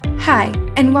Hi,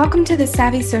 and welcome to the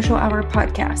Savvy Social Hour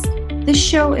podcast. This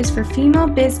show is for female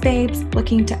biz babes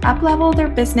looking to up-level their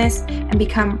business and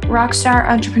become rockstar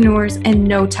entrepreneurs in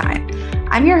no time.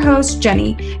 I'm your host,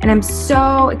 Jenny, and I'm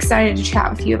so excited to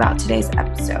chat with you about today's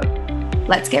episode.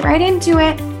 Let's get right into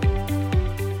it.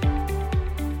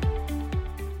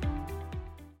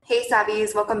 Hey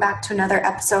Savvies, welcome back to another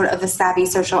episode of the Savvy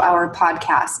Social Hour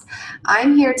podcast.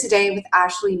 I'm here today with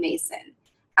Ashley Mason.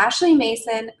 Ashley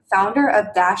Mason, founder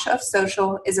of Dash of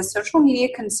Social, is a social media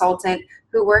consultant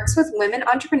who works with women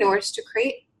entrepreneurs to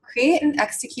create and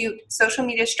execute social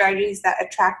media strategies that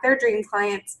attract their dream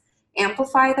clients,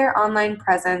 amplify their online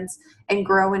presence, and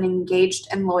grow an engaged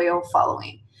and loyal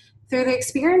following. Through the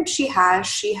experience she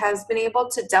has been able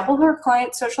to double her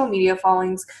clients' social media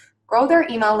followings, grow their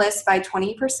email list by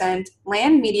 20%,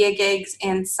 land media gigs,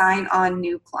 and sign on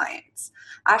new clients.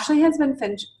 Ashley has been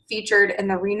featured in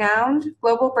the renowned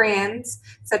global brands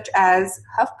such as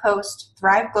HuffPost,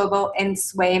 Thrive Global, and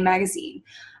Sway Magazine.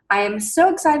 I am so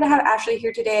excited to have Ashley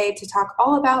here today to talk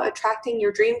all about attracting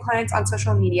your dream clients on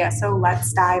social media. So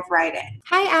let's dive right in.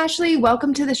 Hi, Ashley.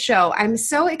 Welcome to the show. I'm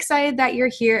so excited that you're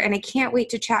here, and I can't wait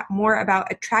to chat more about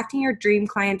attracting your dream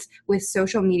clients with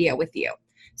social media with you.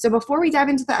 So before we dive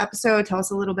into the episode, tell us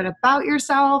a little bit about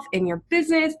yourself and your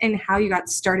business and how you got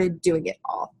started doing it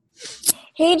all.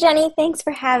 Hey Jenny, thanks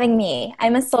for having me.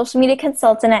 I'm a social media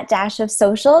consultant at Dash of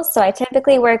Social, so I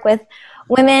typically work with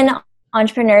women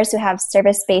entrepreneurs who have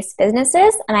service-based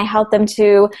businesses, and I help them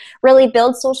to really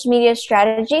build social media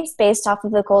strategies based off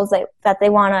of the goals that they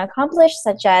want to accomplish,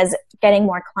 such as getting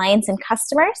more clients and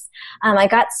customers. I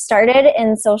got started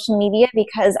in social media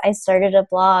because I started a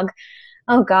blog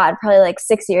probably like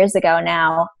 6 years ago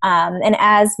now. And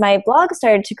as my blog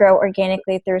started to grow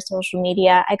organically through social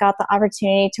media, I got the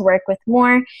opportunity to work with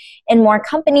more and more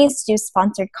companies to do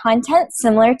sponsored content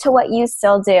similar to what you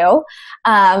still do.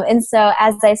 And so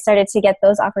as I started to get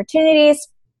those opportunities,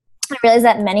 I realized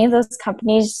that many of those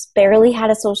companies barely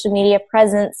had a social media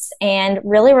presence and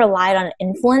really relied on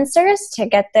influencers to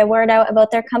get the word out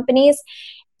about their companies.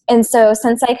 And so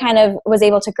since I kind of was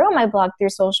able to grow my blog through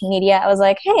social media, I was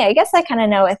like, hey, I guess I kind of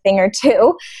know a thing or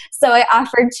two. So I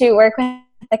offered to work with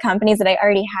the companies that I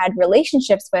already had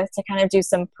relationships with to kind of do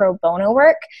some pro bono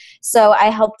work. So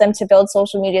I helped them to build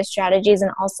social media strategies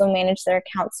and also manage their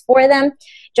accounts for them,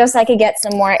 just so I could get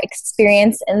some more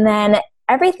experience. And then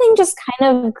everything just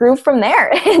kind of grew from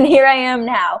there. And here I am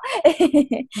now.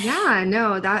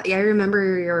 I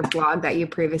remember your blog that you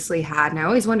previously had. And I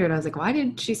always wondered, I was like, why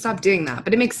did she stop doing that?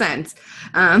 But it makes sense.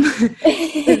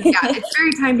 It's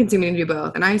very time consuming to do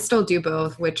both. And I still do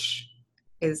both, which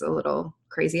is a little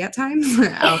crazy at times.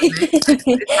 It's hard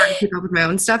to keep up with my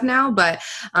own stuff now, but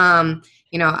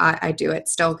I do it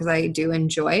still because I do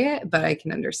enjoy it, but I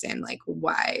can understand like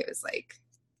why it was like,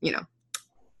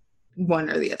 one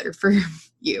or the other for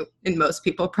you and most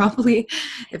people probably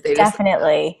if they just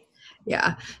Definitely.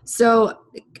 Yeah. So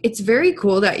it's very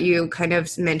cool that you kind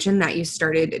of mentioned that you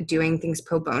started doing things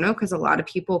pro bono, because a lot of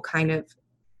people kind of,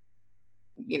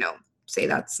 say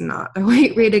that's not the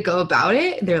right way to go about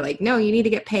it. They're like, no, you need to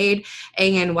get paid.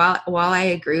 And while I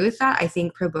agree with that, I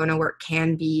think pro bono work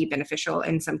can be beneficial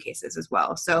in some cases as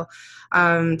well. So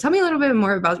tell me a little bit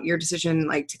more about your decision,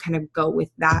 like to kind of go with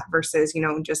that versus,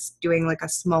 just doing like a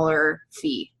smaller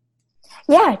fee.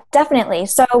 Yeah, definitely.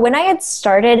 So when I had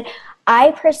started,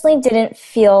 I personally didn't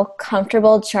feel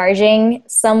comfortable charging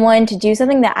someone to do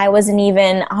something that I wasn't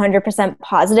even 100%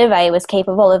 positive I was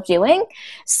capable of doing.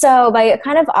 So by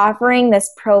kind of offering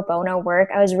this pro bono work,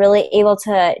 I was really able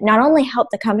to not only help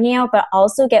the company out, but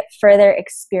also get further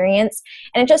experience.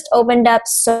 And it just opened up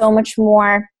so much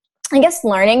more,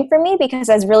 learning for me, because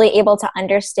I was really able to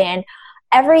understand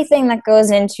everything that goes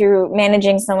into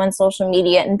managing someone's social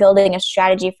media and building a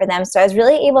strategy for them. So I was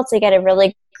really able to get a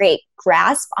really great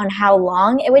grasp on how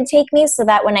long it would take me, so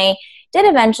that when I did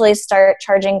eventually start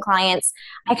charging clients,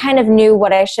 I kind of knew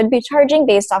what I should be charging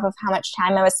based off of how much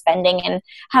time I was spending and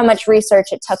how much research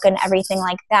it took and everything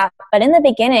like that. But in the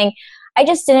beginning, I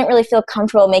just didn't really feel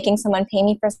comfortable making someone pay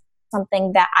me for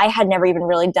something that I had never even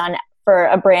really done for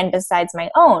a brand besides my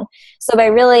own. So by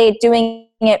really doing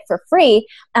it for free,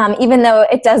 even though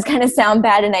it does kind of sound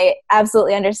bad, and I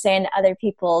absolutely understand other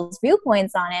people's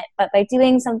viewpoints on it, but by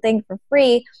doing something for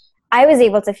free, I was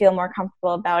able to feel more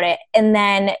comfortable about it. And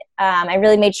then I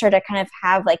really made sure to kind of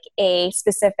have like a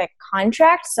specific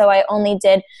contract. So I only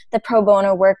did the pro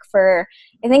bono work for,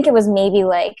 I think it was maybe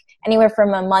like anywhere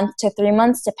from a month to 3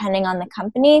 months, depending on the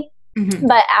company. Mm-hmm.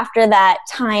 But after that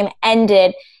time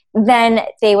ended, then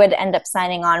they would end up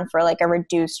signing on for like a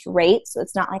reduced rate. So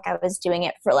it's not like I was doing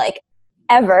it for like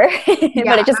ever,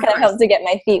 but it just kind of helps to get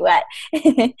my feet wet.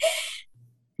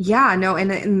 Yeah, no,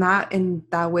 and in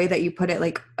that way that you put it,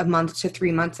 like a month to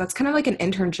 3 months, that's kind of like an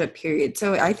internship period.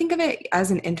 So I think of it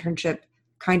as an internship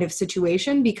kind of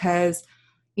situation because,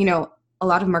 you know, a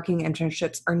lot of marketing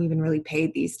internships aren't even really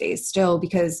paid these days still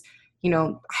because,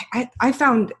 I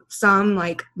found some,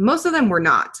 like most of them were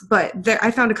not, but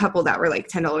I found a couple that were like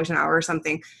 $10 an hour or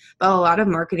something. But a lot of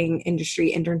marketing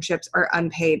industry internships are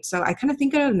unpaid. So I kind of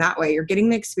think of it in that way. You're getting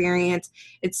the experience.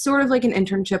 It's sort of like an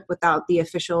internship without the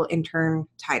official intern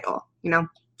title, you know?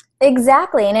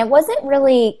 Exactly. And it wasn't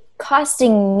really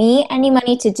costing me any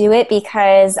money to do it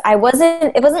because it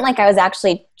wasn't like I was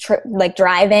actually like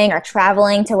driving or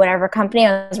traveling to whatever company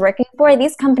I was working for.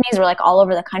 These companies were like all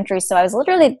over the country. So I was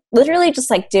literally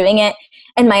just like doing it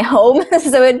in my home.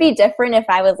 So it'd be different if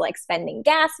I was like spending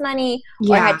gas money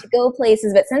or Yeah. had to go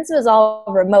places. But since it was all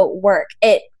remote work,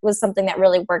 it was something that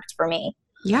really worked for me.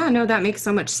 Yeah, no, that makes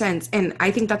so much sense. And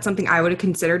I think that's something I would have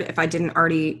considered if I didn't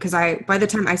already, because by the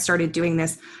time I started doing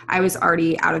this, I was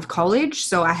already out of college.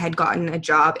 So I had gotten a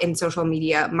job in social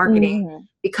media marketing Mhm.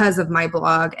 because of my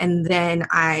blog. And then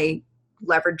I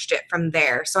leveraged it from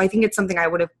there. So I think it's something I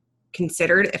would have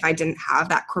considered if I didn't have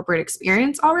that corporate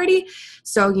experience already.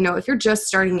 So, if you're just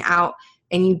starting out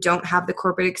and you don't have the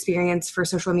corporate experience for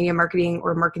social media marketing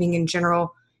or marketing in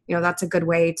general, that's a good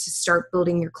way to start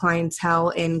building your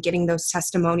clientele and getting those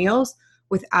testimonials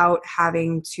without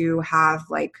having to have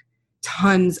like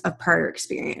tons of prior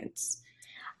experience.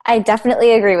 I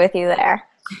definitely agree with you there.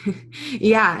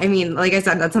 Yeah, I mean, like I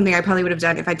said, that's something I probably would have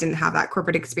done if I didn't have that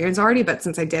corporate experience already. But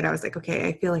since I did, I was like, okay,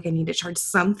 I feel like I need to charge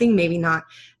something, maybe not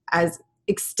as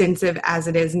extensive as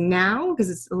it is now, because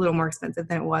it's a little more expensive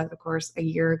than it was, of course, a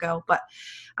year ago. But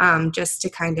just to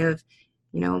kind of,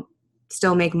 you know,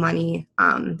 still make money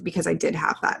because I did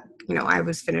have that. I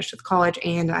was finished with college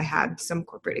and I had some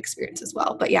corporate experience as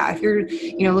well. But yeah, if you're,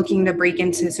 looking to break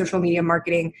into social media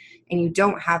marketing and you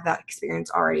don't have that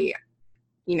experience already,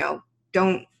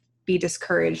 don't be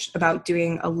discouraged about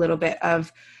doing a little bit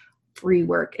of free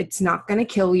work. It's not going to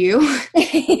kill you.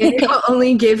 It'll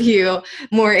only give you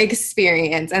more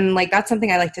experience. And like, that's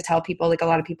something I like to tell people. Like a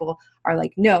lot of people are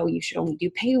like, no, you should only do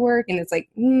pay work. And it's like,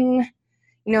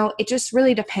 it just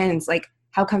really depends, like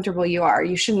how comfortable you are.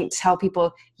 You shouldn't tell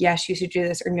people, yes, you should do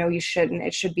this, or no, you shouldn't.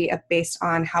 It should be based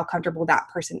on how comfortable that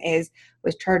person is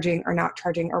with charging or not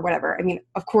charging or whatever. I mean,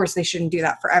 of course, they shouldn't do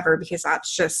that forever because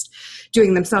that's just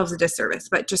doing themselves a disservice.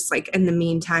 But just like in the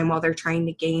meantime, while they're trying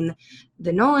to gain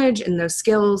the knowledge and those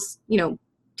skills,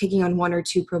 taking on one or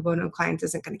two pro bono clients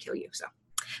isn't going to kill you. So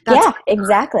that's Yeah,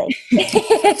 exactly.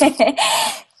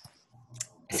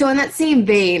 So in that same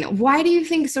vein, why do you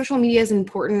think social media is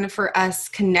important for us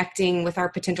connecting with our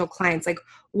potential clients? Like,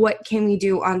 what can we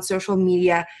do on social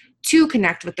media to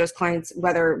connect with those clients,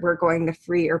 whether we're going the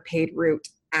free or paid route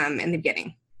in the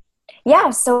beginning? Yeah,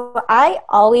 so I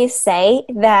always say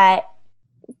that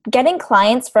getting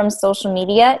clients from social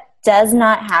media does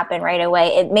not happen right away.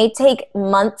 It may take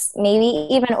months, maybe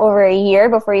even over a year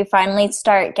before you finally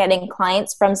start getting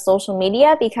clients from social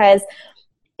media because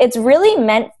it's really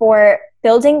meant for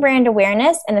building brand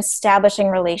awareness and establishing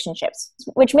relationships,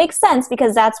 which makes sense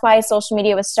because that's why social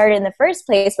media was started in the first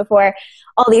place before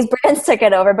all these brands took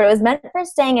it over. But it was meant for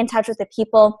staying in touch with the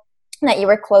people that you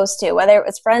were close to, whether it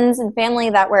was friends and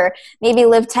family that were maybe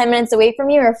lived 10 minutes away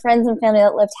from you or friends and family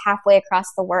that lived halfway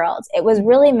across the world. It was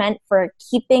really meant for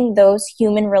keeping those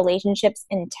human relationships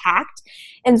intact.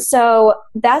 And so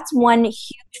that's one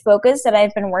huge focus that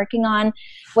I've been working on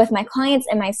with my clients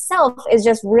and myself is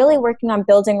just really working on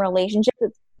building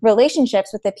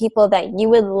relationships with the people that you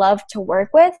would love to work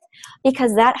with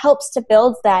because that helps to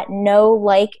build that know,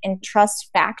 like, and trust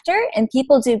factor. And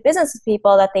people do business with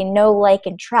people that they know, like,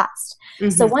 and trust.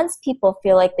 Mm-hmm. So once people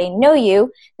feel like they know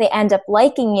you, they end up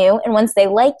liking you. And once they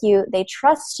like you, they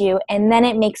trust you. And then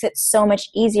it makes it so much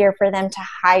easier for them to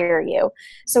hire you.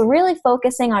 So really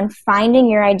focusing on finding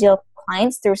your ideal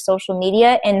clients through social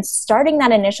media and starting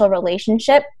that initial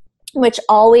relationship, which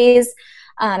always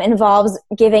involves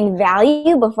giving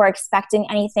value before expecting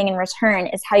anything in return,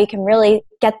 is how you can really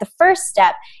get the first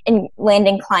step in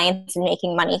landing clients and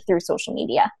making money through social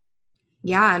media.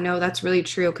 Yeah, no, that's really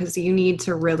true because you need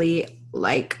to really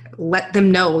let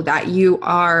them know that you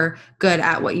are good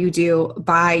at what you do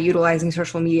by utilizing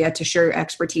social media to share your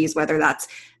expertise, whether that's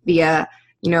via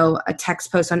a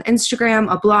text post on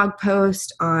Instagram, a blog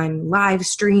post, on live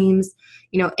streams,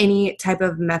 any type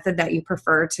of method that you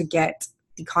prefer to get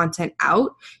the content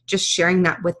out, just sharing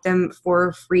that with them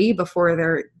for free before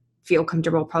they feel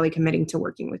comfortable probably committing to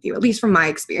working with you, at least from my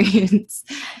experience.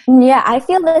 Yeah, I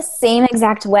feel the same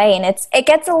exact way. And it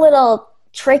gets a little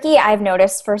tricky, I've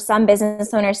noticed, for some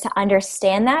business owners to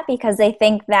understand that, because they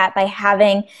think that by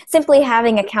simply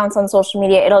having accounts on social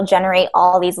media, it'll generate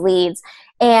all these leads.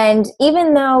 And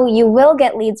even though you will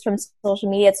get leads from social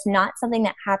media, it's not something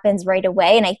that happens right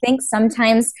away. And I think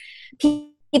sometimes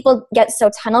people get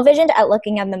so tunnel visioned at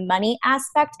looking at the money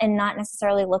aspect and not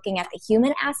necessarily looking at the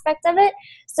human aspect of it.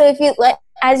 So if you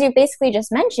as you basically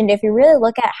just mentioned, if you really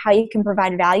look at how you can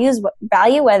provide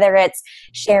value, whether it's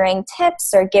sharing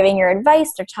tips or giving your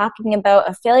advice or talking about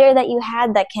a failure that you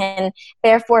had that can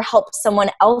therefore help someone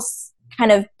else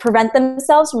kind of prevent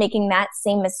themselves from making that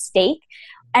same mistake,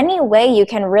 any way you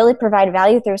can really provide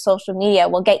value through social media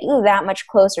will get you that much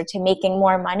closer to making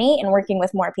more money and working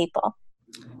with more people.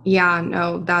 Yeah,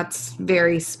 no, that's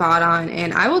very spot on.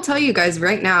 And I will tell you guys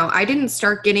right now, I didn't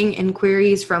start getting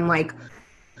inquiries from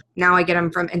now I get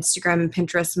them from Instagram and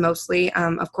Pinterest mostly.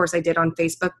 Of course I did on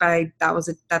Facebook, but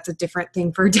that's a different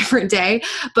thing for a different day.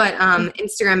 But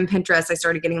Instagram and Pinterest, I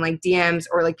started getting DMs,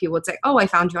 or people would say, oh, I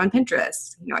found you on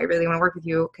Pinterest. I really want to work with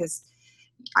you because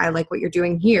I like what you're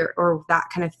doing here, or that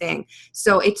kind of thing.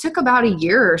 So it took about a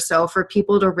year or so for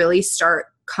people to really start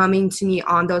coming to me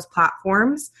on those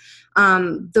platforms.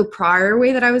 The prior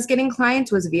way that I was getting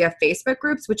clients was via Facebook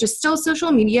groups, which is still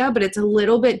social media, but it's a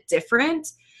little bit different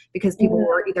because people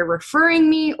were either referring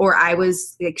me, or I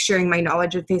was sharing my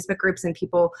knowledge of Facebook groups, and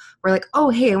people were like, oh,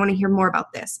 hey, I want to hear more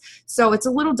about this. So it's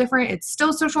a little different. It's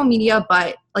still social media,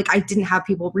 but I didn't have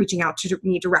people reaching out to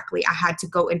me directly. I had to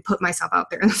go and put myself out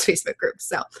there in those Facebook groups.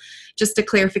 So just a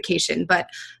clarification. But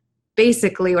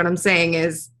basically what I'm saying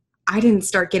is, I didn't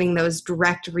start getting those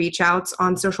direct reach outs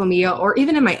on social media or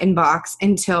even in my inbox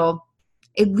until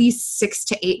at least 6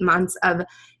 to 8 months of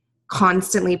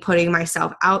constantly putting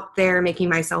myself out there, making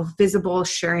myself visible,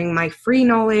 sharing my free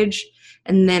knowledge.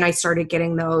 And then I started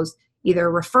getting those either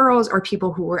referrals or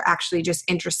people who were actually just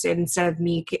interested, instead of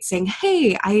me saying,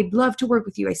 hey, I'd love to work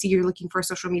with you. I see you're looking for a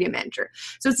social media manager.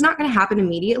 So it's not going to happen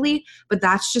immediately, but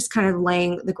that's just kind of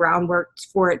laying the groundwork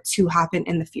for it to happen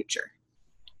in the future.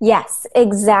 Yes,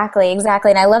 exactly.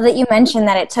 And I love that you mentioned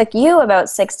that it took you about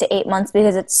 6 to 8 months,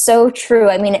 because it's so true.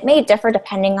 I mean, it may differ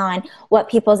depending on what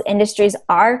people's industries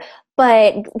are,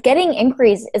 but getting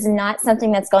inquiries is not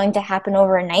something that's going to happen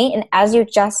overnight. And as you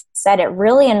just said, it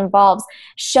really involves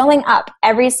showing up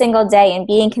every single day and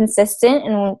being consistent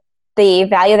in the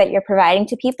value that you're providing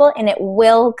to people, and it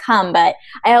will come. But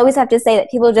I always have to say that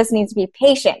people just need to be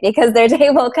patient, because their day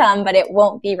will come, but it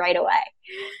won't be right away.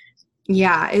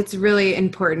 Yeah, it's really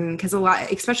important because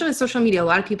especially with social media, a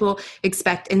lot of people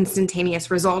expect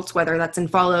instantaneous results, whether that's in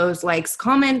follows, likes,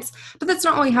 comments, but that's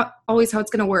not always how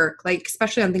it's going to work.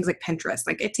 Especially on things like Pinterest,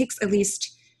 it takes at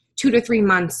least 2 to 3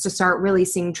 months to start really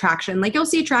seeing traction. You'll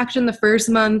see traction the first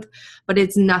month, but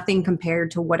it's nothing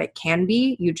compared to what it can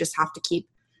be. You just have to keep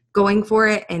going for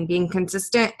it and being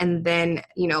consistent. And then,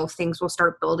 things will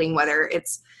start building, whether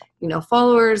it's,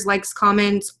 followers, likes,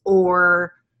 comments,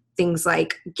 or things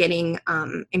like getting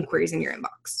inquiries in your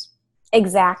inbox.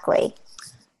 Exactly.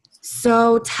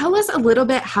 So tell us a little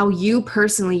bit how you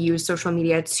personally use social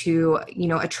media to,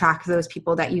 attract those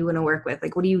people that you want to work with.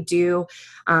 What do you do?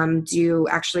 Do you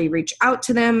actually reach out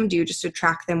to them? Do you just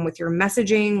attract them with your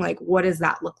messaging? What does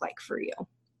that look like for you?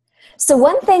 So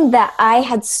one thing that I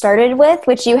had started with,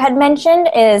 which you had mentioned,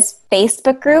 is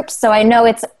Facebook groups. So I know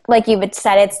it's, like you had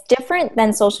said, it's different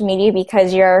than social media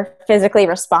because you're physically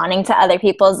responding to other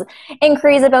people's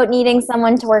inquiries about needing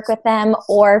someone to work with them,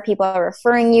 or people are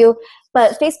referring you.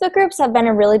 But Facebook groups have been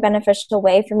a really beneficial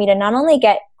way for me to not only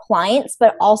get clients,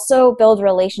 but also build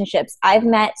relationships. I've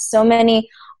met so many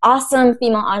awesome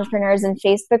female entrepreneurs in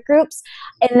Facebook groups.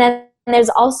 And then there's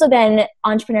also been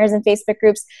entrepreneurs in Facebook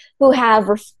groups who have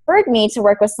referred me to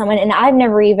work with someone, and I've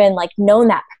never even known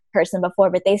that person before,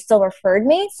 but they still referred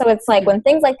me. So it's when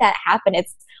things like that happen,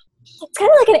 it's kind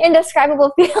of like an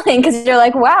indescribable feeling, because you're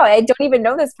like, wow, I don't even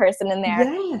know this person, and they're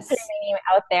putting my name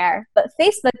out there. But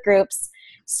Facebook groups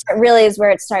really is where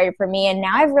it started for me, and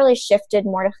now I've really shifted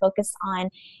more to focus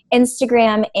on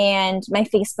Instagram and my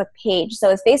Facebook page. So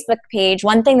with Facebook page,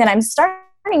 one thing that I'm starting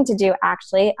to do,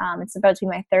 actually, it's about to be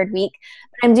my 3rd week,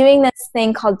 but I'm doing this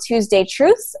thing called Tuesday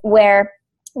Truths, where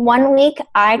one week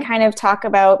I kind of talk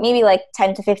about maybe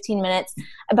 10 to 15 minutes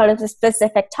about a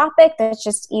specific topic that's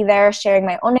just either sharing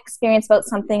my own experience about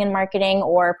something in marketing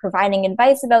or providing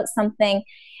advice about something.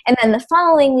 And then the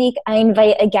following week, I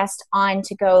invite a guest on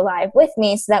to go live with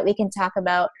me so that we can talk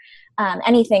about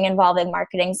anything involving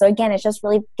marketing. So again, it's just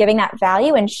really giving that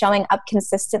value and showing up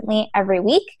consistently every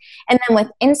week. And then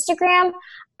with Instagram,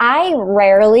 I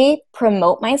rarely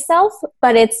promote myself,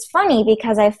 but it's funny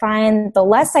because I find the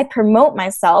less I promote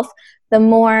myself, the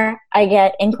more I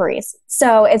get inquiries.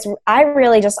 So I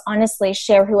really just honestly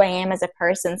share who I am as a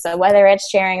person. So whether it's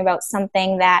sharing about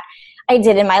something that I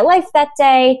did in my life that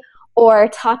day, or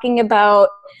talking about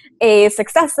a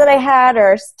success that I had,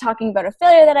 or talking about a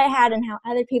failure that I had and how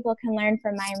other people can learn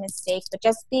from my mistakes. But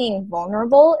just being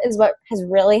vulnerable is what has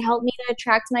really helped me to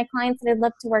attract my clients that I'd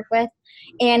love to work with.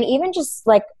 And even just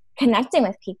like connecting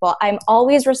with people. I'm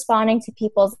always responding to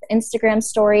people's Instagram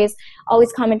stories,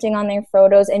 always commenting on their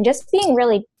photos, and just being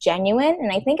really genuine.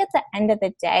 And I think at the end of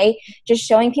the day, just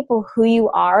showing people who you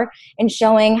are and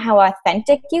showing how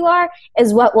authentic you are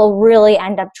is what will really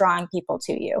end up drawing people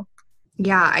to you.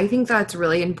 Yeah, I think that's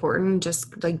really important,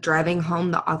 just like driving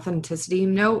home the authenticity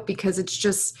note, because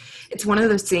it's one of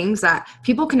those things that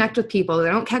people connect with people. They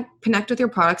don't connect with your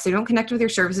products. They don't connect with your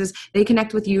services. They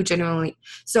connect with you genuinely.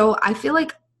 So I feel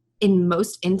like in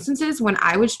most instances, when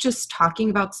I was just talking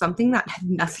about something that had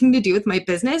nothing to do with my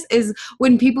business, is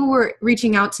when people were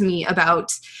reaching out to me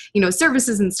about,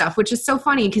 services and stuff, which is so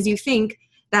funny because you think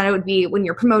that it would be when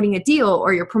you're promoting a deal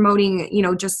or you're promoting,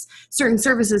 just certain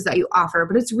services that you offer.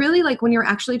 But it's really like when you're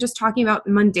actually just talking about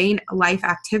mundane life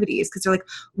activities, because they're like,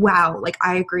 wow, like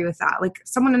I agree with that. Like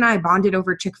someone and I bonded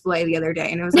over Chick-fil-A the other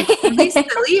day, and it was like really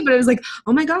silly, but it was like,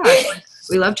 oh my gosh, like,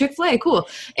 we love Chick-fil-A, cool.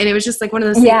 And it was just like one of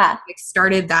those things that like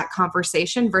started that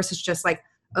conversation versus just like,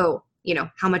 oh,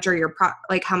 how much are your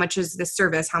how much is this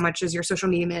service? How much is your social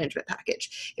media management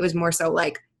package? It was more so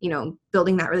like,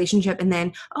 building that relationship. And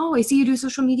then, oh, I see you do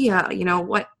social media.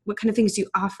 What kind of things do you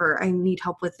offer? I need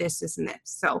help with this, and this.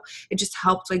 So it just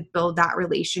helped like build that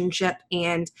relationship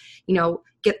and,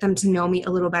 get them to know me a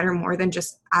little better, more than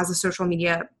just as a social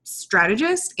media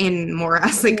strategist and more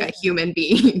as like a human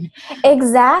being.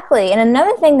 Exactly. And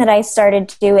another thing that I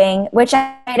started doing, which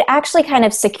I'd actually kind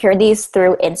of secured these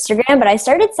through Instagram, but I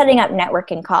started setting up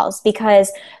networking calls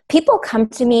because people come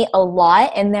to me a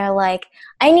lot and they're like,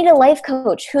 I need a life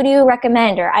coach. Who do you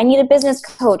recommend? Or I need a business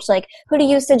coach. Like, who do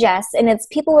you suggest? And it's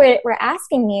people were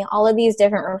asking me all of these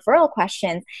different referral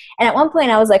questions. And at one point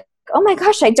I was like, oh my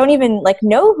gosh, I don't even like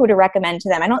know who to recommend to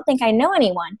them. I don't think I know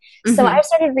anyone. Mm-hmm. So I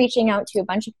started reaching out to a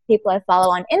bunch of people I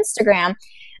follow on Instagram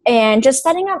and just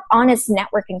setting up honest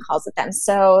networking calls with them.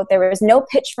 So there was no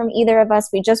pitch from either of us.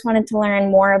 We just wanted to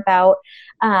learn more about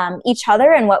each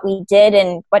other and what we did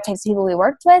and what types of people we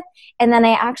worked with. And then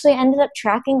I actually ended up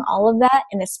tracking all of that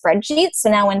in a spreadsheet. So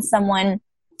now when someone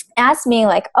ask me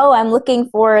like, oh, I'm looking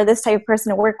for this type of person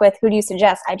to work with, who do you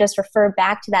suggest? I just refer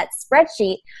back to that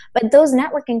spreadsheet. But those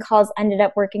networking calls ended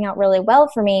up working out really well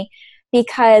for me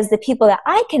because the people that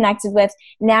I connected with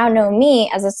now know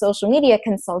me as a social media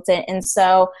consultant. And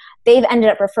so they've ended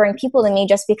up referring people to me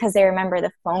just because they remember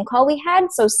the phone call we had.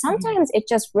 So sometimes it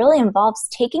just really involves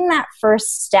taking that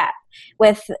first step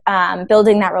with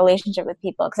building that relationship with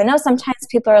people. Because I know sometimes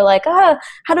people are like, oh,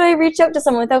 how do I reach out to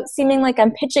someone without seeming like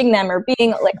I'm pitching them or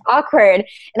being like awkward?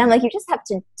 And I'm like, you just have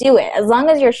to do it. As long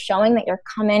as you're showing that you're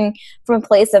coming from a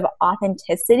place of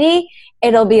authenticity,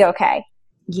 it'll be okay.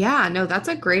 Yeah, no, that's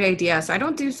a great idea. So I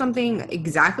don't do something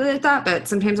exactly like that, but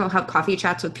sometimes I'll have coffee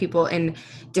chats with people in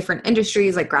different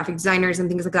industries, like graphic designers and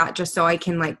things like that, just so I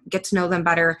can like get to know them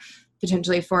better,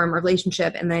 potentially form a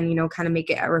relationship, and then, kind of make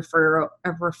it a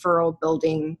referral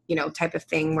building, type of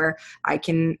thing where I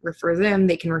can refer them,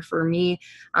 they can refer me,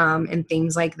 and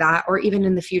things like that. Or even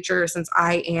in the future, since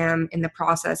I am in the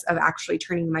process of actually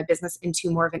turning my business into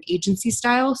more of an agency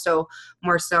style, so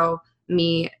more so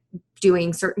me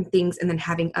doing certain things and then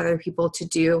having other people to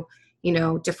do,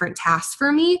 different tasks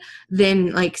for me,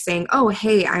 then like saying, oh,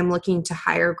 hey, I'm looking to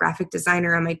hire a graphic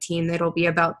designer on my team that'll be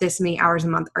about this many hours a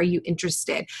month. Are you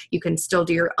interested? You can still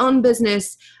do your own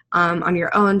business on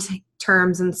your own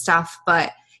terms and stuff.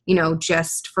 But,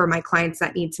 just for my clients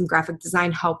that need some graphic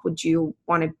design help, would you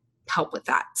want to help with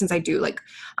that? Since I do like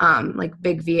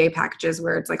big VA packages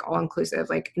where it's like all inclusive,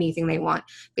 like anything they want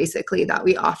basically that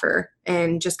we offer,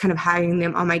 and just kind of having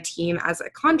them on my team as a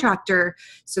contractor.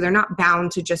 So they're not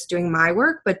bound to just doing my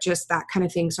work, but just that kind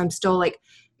of thing. So I'm still like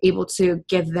able to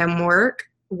give them work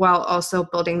while also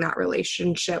building that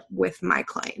relationship with my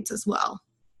clients as well.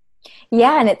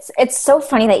 Yeah. And it's so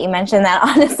funny that you mentioned that,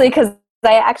 honestly, because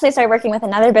I actually started working with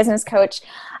another business coach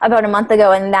about a month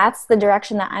ago, and that's the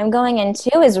direction that I'm going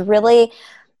into, is really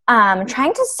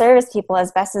trying to service people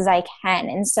as best as I can.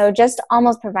 And so just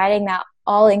almost providing that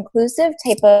all-inclusive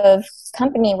type of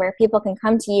company where people can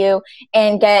come to you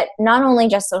and get not only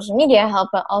just social media help,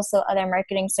 but also other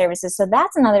marketing services. So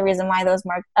that's another reason why those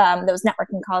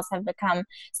networking calls have become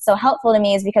so helpful to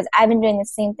me, is because I've been doing the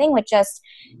same thing with just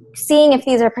seeing if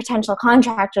these are potential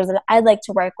contractors that I'd like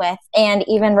to work with, and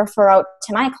even refer out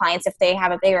to my clients if they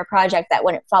have a bigger project that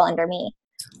wouldn't fall under me.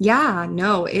 Yeah,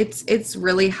 no, it's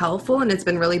really helpful, and it's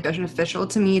been really beneficial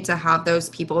to me to have those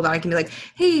people that I can be like,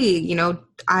 hey,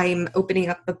 I'm opening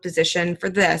up a position for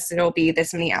this. It'll be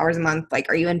this many hours a month. Like,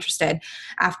 are you interested?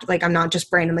 After, like, I'm not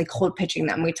just randomly cold pitching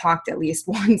them. We talked at least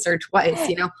once or twice, or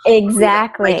we like each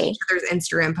Exactly. other's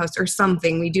Instagram posts or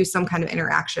something. We do some kind of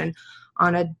interaction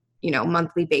on a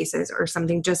monthly basis or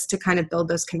something, just to kind of build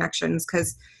those connections,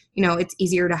 because it's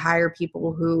easier to hire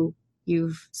people who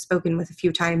you've spoken with a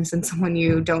few times than someone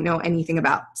you don't know anything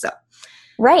about. So,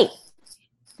 Right.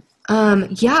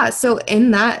 yeah. So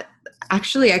in that,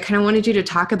 actually, I kind of wanted you to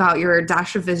talk about your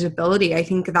dash of visibility. I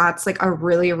think that's like a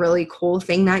really, really cool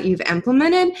thing that you've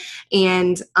implemented.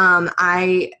 And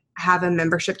I have a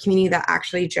membership community that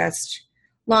actually just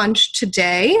launched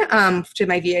today to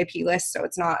my VIP list. So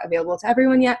it's not available to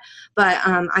everyone yet, but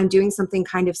I'm doing something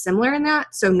kind of similar in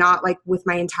that. So not like with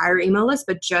my entire email list,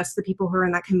 but just the people who are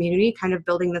in that community, kind of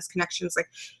building those connections like,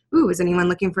 ooh, is anyone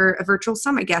looking for a virtual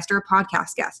summit guest or a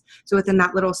podcast guest? So within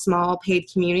that little small paid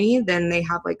community, then they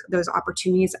have like those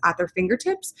opportunities at their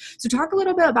fingertips. So talk a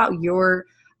little bit about your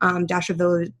dash of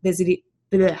visibility.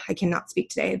 I cannot speak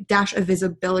today. Dash of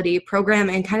Visibility program,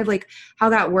 and kind of like how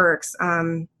that works.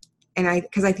 And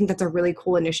because I think that's a really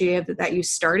cool initiative that you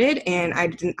started, and I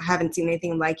haven't seen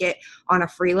anything like it on a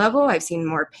free level. I've seen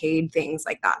more paid things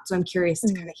like that. So I'm curious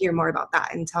to kind of hear more about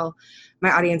that and tell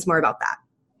my audience more about that.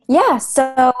 Yeah,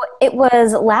 so it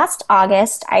was last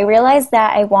August. I realized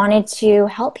that I wanted to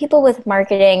help people with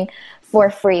marketing for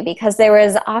free because there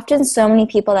was often so many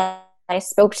people that I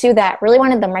spoke to that really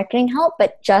wanted the marketing help,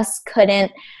 but just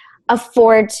couldn't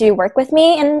afford to work with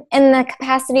me in the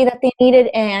capacity that they needed.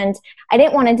 And I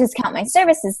didn't want to discount my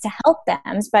services to help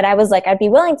them, but I was like, I'd be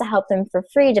willing to help them for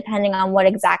free depending on what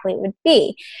exactly it would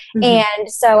be. Mm-hmm. And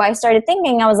so I started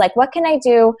thinking, I was like, what can I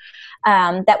do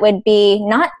that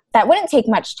wouldn't take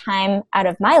much time out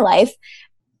of my life,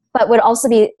 but would also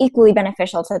be equally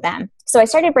beneficial to them. So I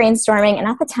started brainstorming, and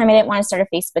at the time I didn't want to start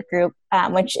a Facebook group,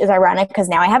 which is ironic because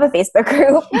now I have a Facebook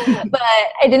group, but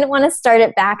I didn't want to start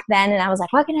it back then. And I was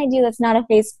like, what can I do that's not a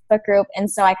Facebook group? And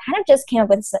so I kind of just came up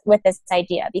with this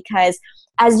idea because,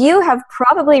 as you have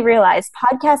probably realized,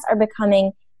 podcasts are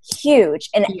becoming huge,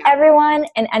 and everyone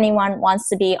and anyone wants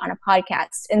to be on a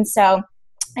podcast. And so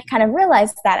I kind of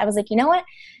realized that. I was like, you know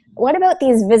what about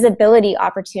these visibility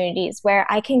opportunities where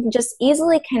I can just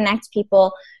easily connect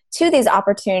people to these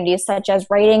opportunities, such as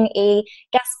writing a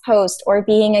guest post or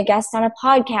being a guest on a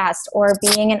podcast or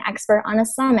being an expert on a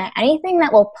summit, anything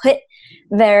that will put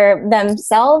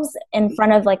themselves in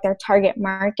front of like their target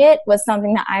market was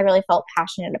something that I really felt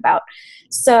passionate about.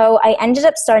 So I ended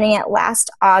up starting it last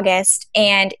August,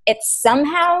 and it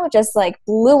somehow just like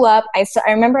blew up. I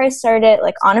remember I started it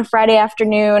like on a Friday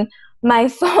afternoon. My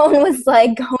phone was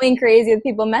like going crazy with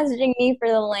people messaging me for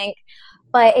the link.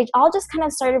 But it all just kind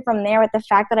of started from there with the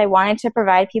fact that I wanted to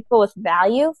provide people with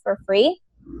value for free.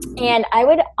 And I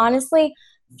would honestly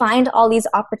find all these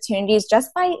opportunities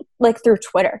just by like through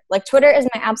Twitter. Like Twitter is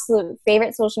my absolute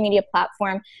favorite social media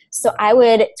platform. So I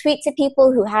would tweet to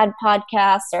people who had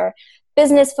podcasts or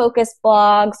business focused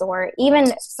blogs or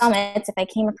even summits if I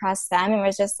came across them and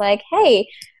was just like, hey,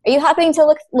 are you happening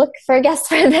to look for a guest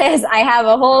for this? I have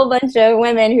a whole bunch of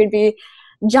women who'd be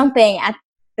jumping at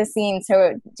the scene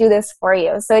to do this for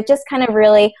you. So it just kind of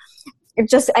really, it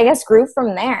just, I guess, grew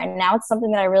from there. And now it's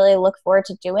something that I really look forward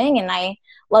to doing. And I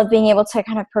love being able to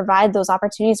kind of provide those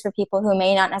opportunities for people who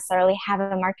may not necessarily have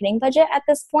a marketing budget at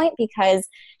this point, because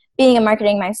being in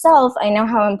marketing myself, I know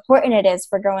how important it is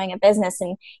for growing a business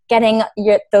and getting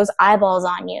those eyeballs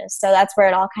on you. So that's where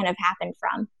it all kind of happened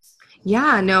from.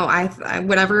 Yeah, no, I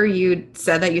whatever you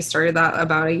said that you started that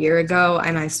about a year ago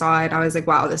and I saw it, I was like,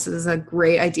 wow, this is a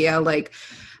great idea. Like,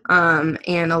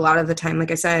 and a lot of the time,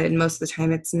 like I said, most of the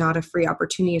time it's not a free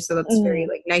opportunity. So that's very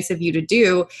like nice of you to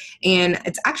do. And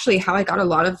it's actually how I got a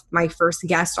lot of my first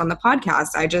guest on the podcast.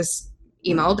 I just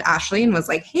emailed Ashley and was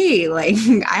like, hey, like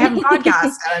I have a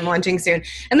podcast that I'm launching soon.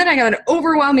 And then I got an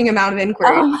overwhelming amount of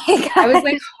inquiries. Oh my God. I was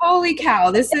like, holy cow,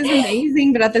 this is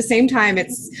amazing. But at the same time,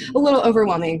 it's a little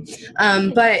overwhelming.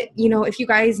 But, if you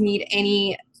guys need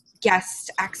any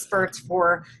guest experts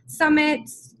for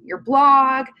summits, your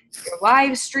blog, your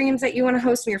live streams that you want to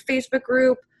host in your Facebook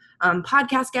group,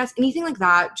 podcast guests, anything like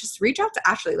that, just reach out to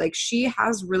Ashley. Like she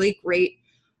has really great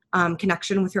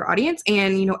connection with your audience,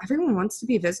 and everyone wants to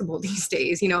be visible these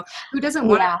days. Who doesn't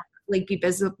want to like be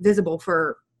visible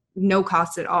for no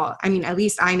cost at all. I mean, at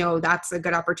least I know that's a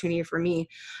good opportunity for me.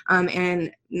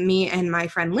 And me and my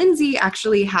friend Lindsay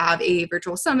actually have a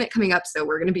virtual summit coming up. So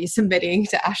we're going to be submitting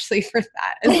to Ashley for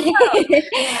that as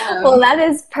well. Well, that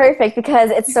is perfect,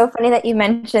 because it's so funny that you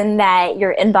mentioned that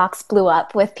your inbox blew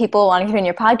up with people wanting to be in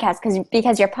your podcast,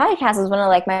 because your podcast is one of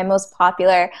like my most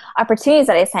popular opportunities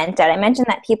that I sent out. I mentioned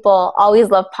that people always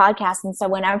love podcasts. And so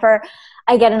whenever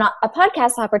I get a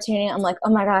podcast opportunity, I'm like, oh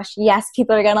my gosh, yes,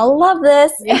 people are going to love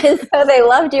this. Yeah. And so they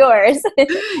loved yours.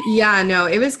 Yeah, no,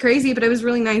 it was crazy, but it was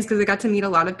really nice because I got to meet a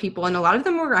lot of people, and a lot of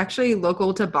them were actually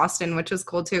local to Boston, which was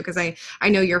cool too, because I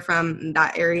know you're from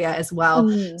that area as well.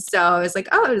 So I was like,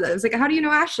 how do you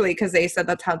know Ashley? Because they said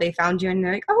that's how they found you, and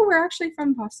they're like, oh, we're actually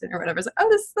from Boston or whatever. I was like,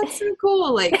 oh, that's so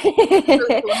cool. Like, it's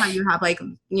really cool how you have like,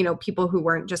 you know, people who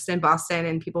weren't just in Boston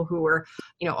and people who were,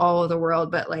 you know, all over the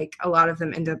world, but like a lot of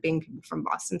them end up being people from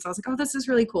Boston. So I was like, oh, this is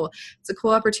really cool. It's a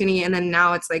cool opportunity. And then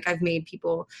now it's like I've made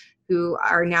people who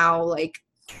are now like,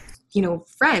 you know,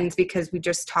 friends because we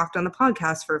just talked on the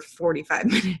podcast for 45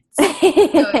 minutes. So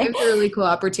it was a really cool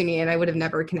opportunity, and I would have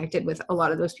never connected with a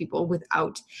lot of those people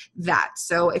without that.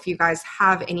 So if you guys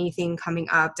have anything coming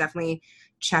up, definitely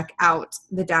check out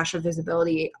the Dash of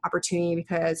Visibility opportunity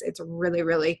because it's really,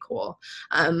 really cool.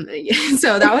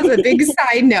 So that was a big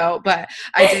side note, but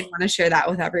I did want to share that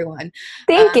with everyone.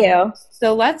 Thank you.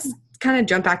 So let's kind of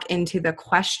jump back into the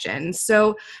question.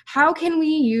 So how can we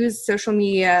use social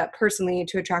media personally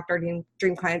to attract our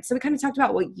dream clients? So we kind of talked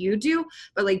about what you do,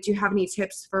 but like, do you have any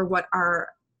tips for what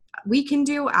we can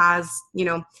do as, you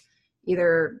know,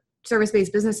 either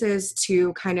service-based businesses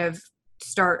to kind of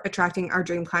start attracting our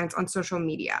dream clients on social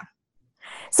media?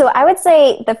 So I would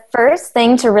say the first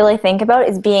thing to really think about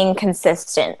is being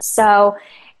consistent. So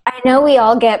I know we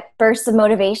all get bursts of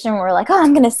motivation where we're like, oh,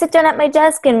 I'm going to sit down at my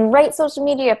desk and write social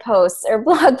media posts or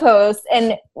blog posts,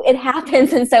 and it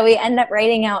happens. And so we end up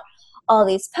writing out all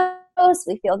these posts.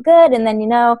 We feel good. And then, you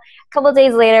know, a couple of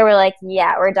days later, we're like,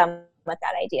 yeah, we're done with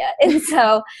that idea. And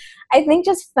so I think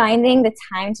just finding the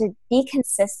time to be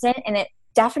consistent, and it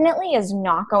definitely is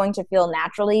not going to feel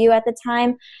natural to you at the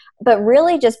time, but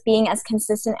really just being as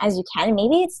consistent as you can.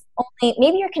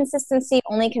 Maybe your consistency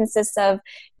only consists of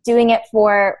doing it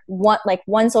for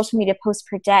one social media post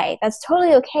per day. That's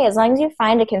totally okay. As long as you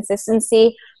find a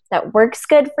consistency that works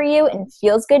good for you and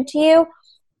feels good to you,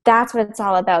 that's what it's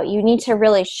all about. You need to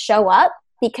really show up,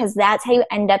 because that's how you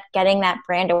end up getting that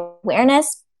brand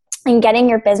awareness and getting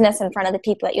your business in front of the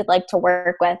people that you'd like to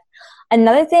work with.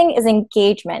 Another thing is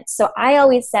engagement. So I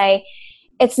always say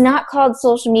it's not called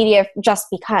social media just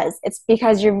because. It's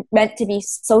because you're meant to be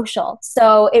social.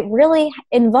 So it really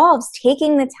involves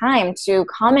taking the time to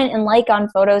comment and like on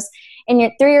photos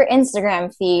through your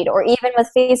Instagram feed, or even with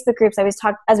Facebook groups,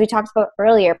 as we talked about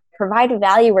earlier. Provide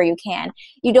value where you can.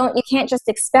 You can't just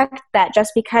expect that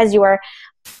just because you are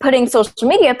putting social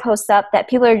media posts up that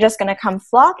people are just going to come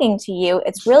flocking to you.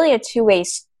 It's really a two-way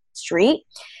street.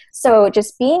 So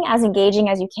just being as engaging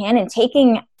as you can, and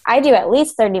I do at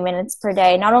least 30 minutes per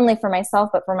day, not only for myself,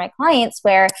 but for my clients,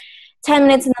 where 10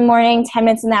 minutes in the morning, 10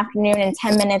 minutes in the afternoon, and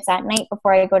 10 minutes at night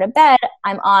before I go to bed,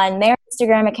 I'm on their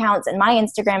Instagram accounts and my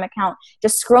Instagram account,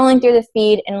 just scrolling through the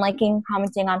feed and liking,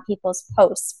 commenting on people's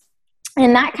posts.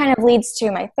 And that kind of leads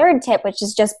to my third tip, which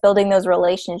is just building those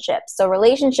relationships. So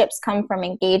relationships come from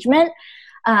engagement.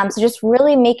 So just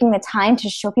really making the time to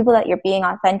show people that you're being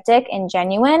authentic and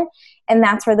genuine. And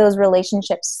that's where those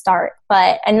relationships start.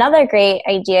 But another great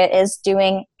idea is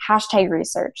doing hashtag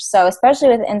research. So especially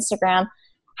with Instagram,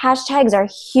 hashtags are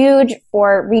huge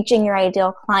for reaching your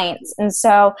ideal clients. And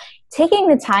so taking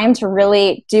the time to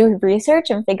really do research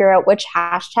and figure out which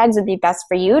hashtags would be best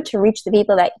for you to reach the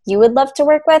people that you would love to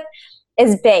work with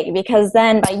is big, because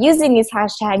then by using these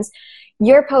hashtags,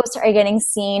 your posts are getting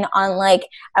seen on like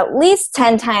at least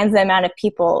 10 times the amount of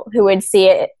people who would see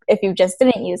it if you just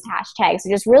didn't use hashtags. So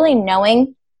just really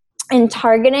knowing and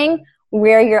targeting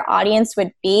where your audience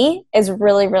would be is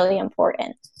really, really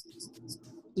important.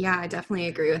 Yeah, I definitely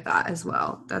agree with that as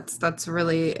well. That's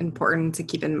really important to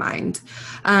keep in mind.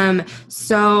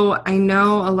 So I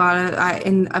know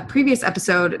in a previous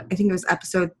episode, I think it was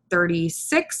episode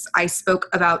 36, I spoke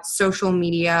about social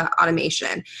media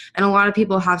automation. And a lot of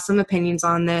people have some opinions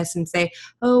on this and say,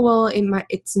 oh, well,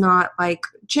 it's not like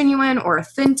genuine or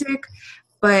authentic.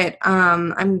 But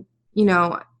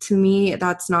to me,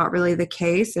 that's not really the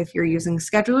case if you're using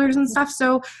schedulers and stuff.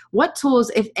 So what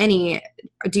tools, if any,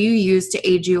 do you use to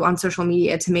aid you on social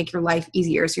media to make your life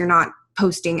easier so you're not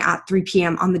posting at 3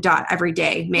 p.m. on the dot every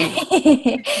day,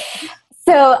 man?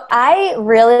 So I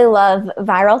really love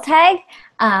Viral Tag,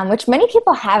 which many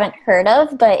people haven't heard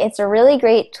of, but it's a really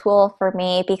great tool for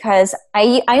me because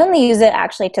I only use it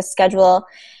actually to schedule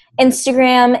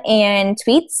Instagram and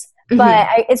tweets. But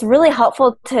it's really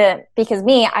helpful because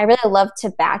I really love to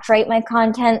batch write my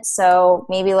content. So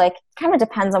maybe like kind of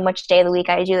depends on which day of the week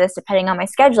I do this, depending on my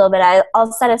schedule. But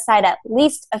I'll set aside at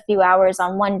least a few hours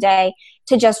on one day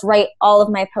to just write all of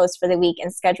my posts for the week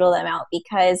and schedule them out,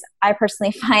 because I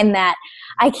personally find that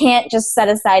I can't just set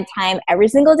aside time every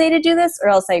single day to do this, or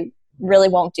else I really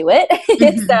won't do it.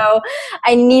 So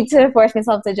I need to force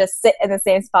myself to just sit in the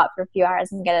same spot for a few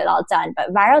hours and get it all done.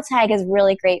 But Viral Tag is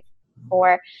really great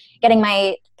for getting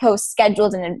my posts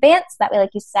scheduled in advance. That way,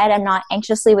 like you said, I'm not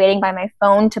anxiously waiting by my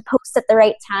phone to post at the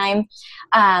right time.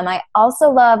 I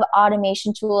also love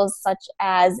automation tools such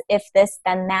as If This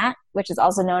Then That, which is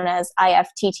also known as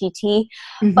IFTTT.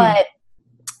 But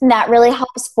that really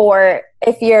helps for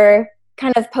if you're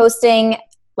kind of posting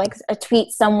like a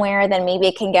tweet somewhere, then maybe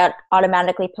it can get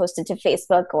automatically posted to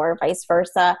Facebook or vice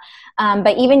versa.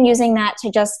 But even using that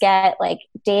to just get like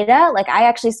data, like I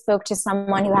actually spoke to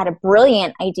someone who had a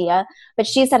brilliant idea, but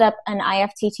she set up an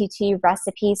IFTTT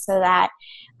recipe so that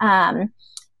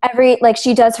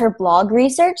she does her blog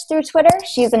research through Twitter.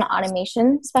 She's an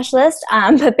automation specialist,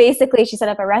 but basically she set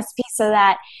up a recipe so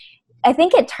that I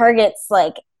think it targets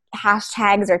like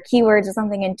hashtags or keywords or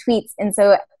something in tweets. And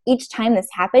so each time this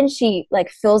happens, she like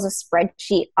fills a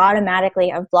spreadsheet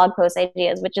automatically of blog post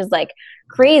ideas, which is like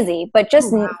crazy. But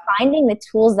just finding the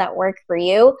tools that work for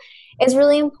you is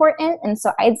really important. And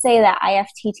so I'd say that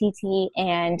IFTTT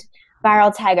and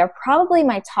Viral Tag are probably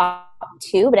my top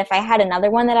two. But if I had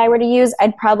another one that I were to use,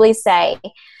 I'd probably say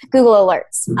Google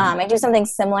Alerts. I do something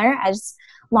similar as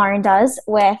Lauren does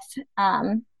with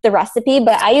the recipe,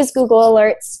 but I use Google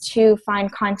Alerts to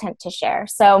find content to share.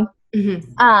 So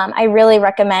I really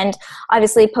recommend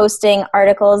obviously posting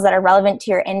articles that are relevant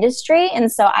to your industry. And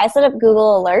so I set up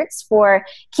Google Alerts for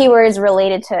keywords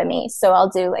related to me. So I'll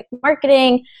do like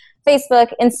marketing,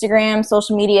 Facebook, Instagram,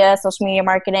 social media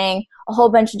marketing, a whole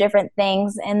bunch of different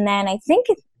things. And then I think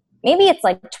maybe it's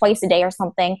like twice a day or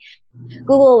something,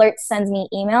 Google Alerts sends me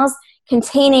emails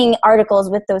containing articles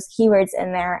with those keywords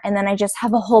in there. And then I just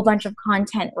have a whole bunch of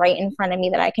content right in front of me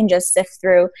that I can just sift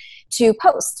through to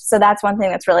post. So that's one thing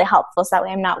that's really helpful. So that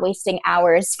way I'm not wasting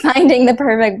hours finding the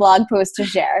perfect blog post to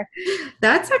share.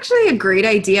 That's actually a great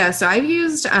idea. So I've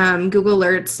used Google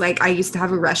Alerts. Like I used to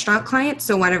have a restaurant client.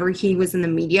 So whenever he was in the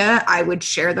media, I would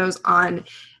share those on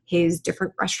his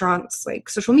different restaurants, like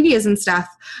social medias and stuff.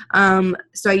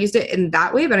 So I used it in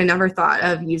that way, but I never thought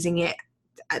of using it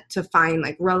to find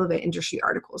like relevant industry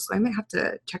articles. So I might have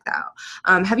to check that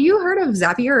out. Have you heard of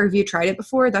Zapier, or have you tried it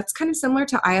before? That's kind of similar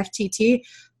to IFTT.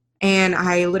 And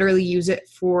I literally use it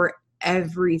for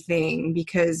everything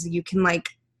because you can add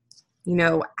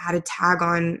a tag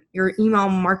on your email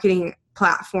marketing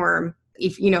platform.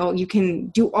 If, you can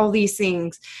do all these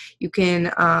things. You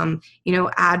can,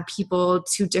 add people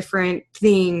to different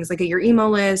things like at your email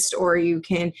list, or you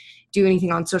can do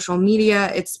anything on social media.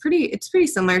 It's pretty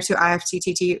similar to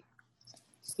IFTTT.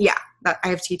 Yeah, that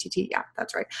IFTTT. Yeah,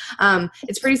 that's right.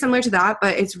 It's pretty similar to that,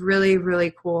 but it's really,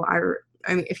 really cool.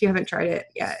 I mean, if you haven't tried it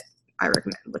yet, I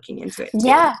recommend looking into it too.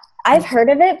 Yeah, I've heard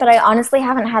of it, but I honestly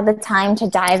haven't had the time to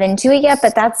dive into it yet.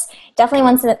 But that's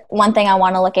definitely one thing I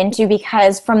want to look into,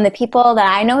 because from the people that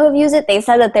I know who've used it, they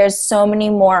said that there's so many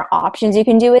more options you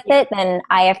can do with it than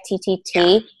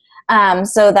IFTTT. Yeah.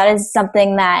 So that is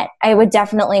something that I would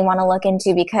definitely want to look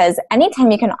into, because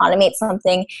anytime you can automate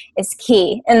something is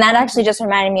key. And that actually just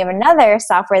reminded me of another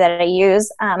software that I use.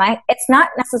 It's not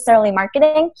necessarily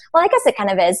marketing. Well, I guess it kind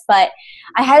of is, but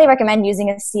I highly recommend using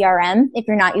a CRM if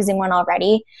you're not using one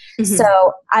already.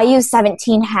 So I use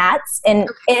 17 Hats, and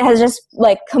it has just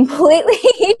like completely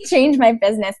changed my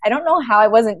business. I don't know how I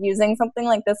wasn't using something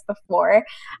like this before.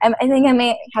 I think I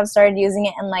may have started using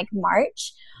it in like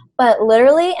March. But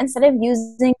literally, instead of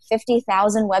using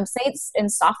 50,000 websites and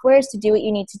softwares to do what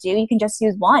you need to do, you can just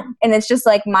use one. And it's just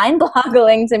like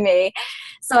mind-boggling to me.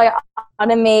 So I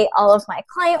automate all of my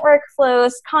client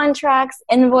workflows, contracts,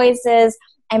 invoices.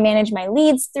 I manage my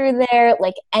leads through there.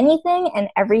 Like anything and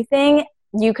everything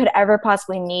you could ever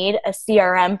possibly need, a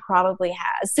CRM probably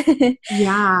has.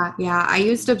 Yeah. I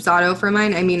used Dubsado for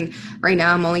mine. I mean, right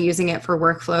now I'm only using it for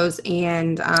workflows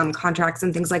and contracts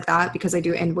and things like that, because I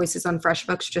do invoices on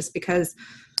FreshBooks, just because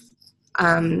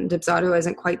Dubsado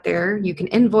isn't quite there. You can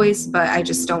invoice, but I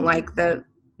just don't like the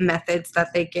methods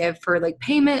that they give for like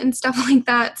payment and stuff like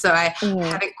that. So I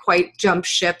haven't quite jumped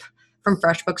ship from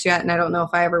FreshBooks yet, and I don't know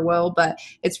if I ever will, but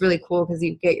it's really cool because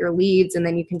you get your leads and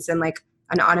then you can send like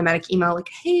an automatic email like,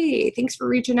 hey, thanks for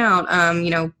reaching out.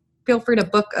 Feel free to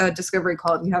book a discovery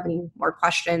call if you have any more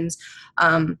questions,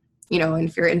 and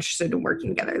if you're interested in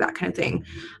working together, that kind of thing.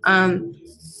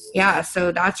 Yeah,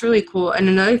 so that's really cool. And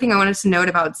another thing I wanted to note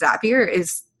about Zapier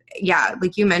is, yeah,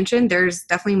 like you mentioned, there's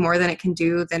definitely more than it can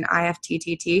do than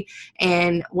IFTTT.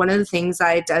 And one of the things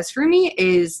that it does for me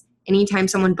is anytime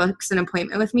someone books an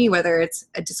appointment with me, whether it's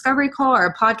a discovery call or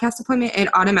a podcast appointment, it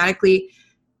automatically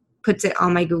puts it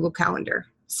on my Google Calendar.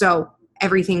 So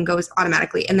everything goes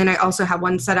automatically. And then I also have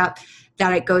one set up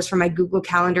that it goes from my Google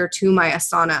Calendar to my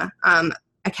Asana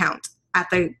account at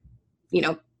the,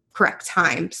 correct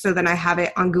time. So then I have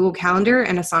it on Google Calendar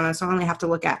and Asana. So I only have to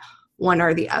look at one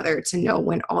or the other to know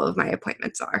when all of my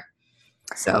appointments are.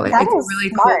 So it's really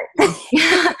smart. Cool.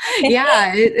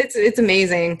 Yeah, it's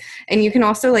amazing. And you can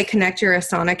also like connect your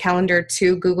Asana calendar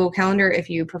to Google Calendar if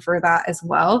you prefer that as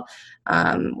well,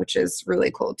 which is really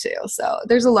cool too. So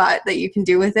there's a lot that you can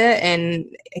do with it. And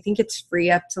I think it's free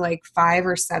up to like 5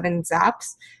 or 7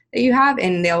 Zaps that you have,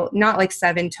 and they'll not like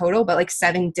 7 total, but like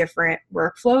 7 different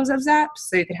workflows of Zaps.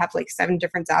 So you could have like 7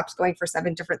 different Zaps going for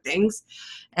 7 different things.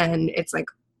 And it's like,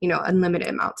 unlimited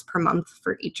amounts per month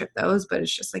for each of those, but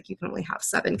it's just like you can only have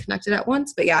 7 connected at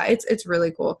once. But yeah, it's really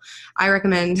cool. I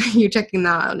recommend you checking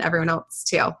that out and everyone else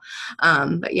too.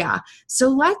 But yeah, so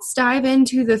let's dive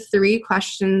into the 3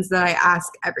 questions that I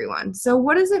ask everyone. So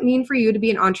what does it mean for you to be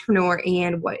an entrepreneur,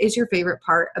 and what is your favorite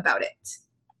part about it?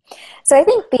 So I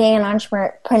think being an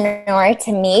entrepreneur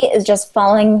to me is just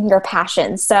following your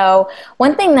passion. So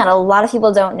one thing that a lot of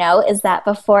people don't know is that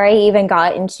before I even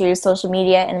got into social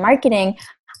media and marketing,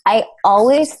 I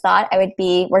always thought I would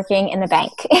be working in a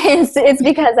bank. It's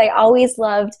because I always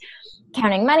loved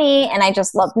counting money and I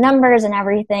just loved numbers and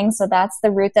everything. So that's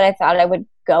the route that I thought I would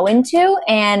go into.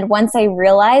 And once I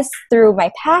realized through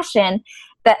my passion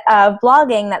that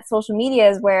blogging, that social media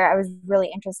is where I was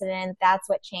really interested in, that's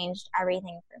what changed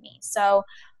everything for me. So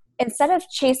instead of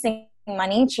chasing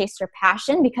money, chase your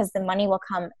passion, because the money will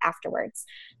come afterwards.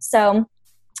 So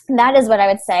that is what I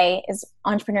would say is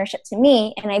entrepreneurship to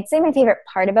me. And I'd say my favorite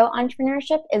part about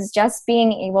entrepreneurship is just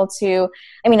being able to,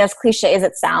 I mean, as cliche as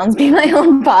it sounds, be my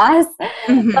own boss.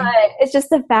 Mm-hmm. But it's just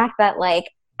the fact that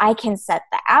like I can set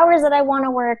the hours that I want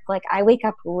to work. Like I wake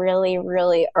up really,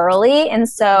 really early. And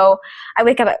so I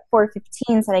wake up at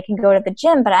 4:15 so that I can go to the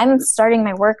gym, but I'm starting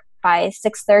my work by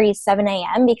 6:30, 7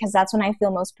 a.m. because that's when I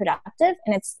feel most productive.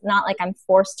 And it's not like I'm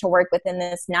forced to work within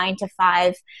this 9 to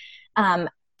 5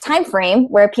 time frame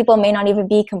where people may not even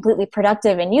be completely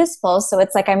productive and useful. So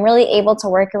it's like I'm really able to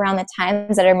work around the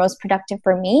times that are most productive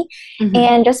for me. Mm-hmm.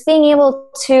 And just being able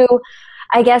to,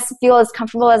 I guess, feel as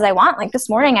comfortable as I want. Like this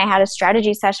morning I had a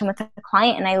strategy session with a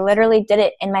client and I literally did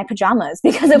it in my pajamas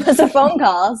because it was a phone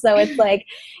call. So it's like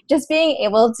just being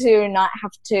able to not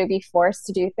have to be forced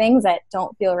to do things that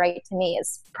don't feel right to me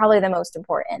is probably the most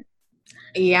important.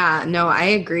 Yeah, no, I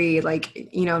agree. Like,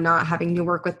 not having to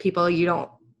work with people you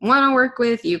don't want to work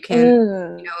with. You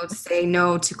can, say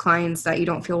no to clients that you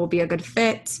don't feel will be a good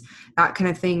fit. That kind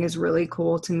of thing is really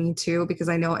cool to me too, because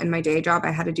I know in my day job,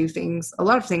 I had to do a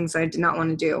lot of things that I did not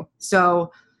want to do.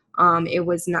 So it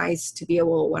was nice to be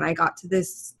able, when I got to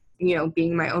this,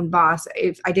 being my own boss,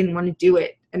 if I didn't want to do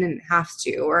it, I didn't have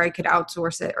to, or I could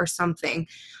outsource it or something.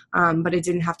 But it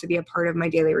didn't have to be a part of my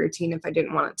daily routine if I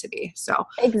didn't want it to be. So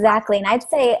exactly. And I'd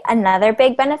say another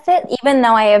big benefit, even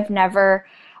though I have never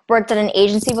worked at an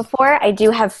agency before, I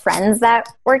do have friends that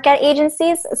work at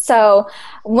agencies. So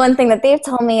one thing that they've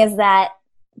told me is that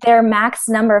their max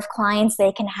number of clients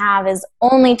they can have is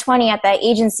only 20 at that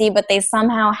agency, but they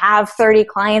somehow have 30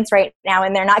 clients right now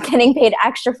and they're not getting paid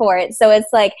extra for it. So it's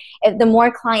like, if the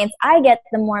more clients I get,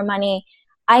 the more money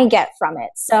I get from it.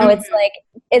 So mm-hmm. It's like,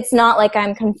 it's not like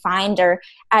I'm confined or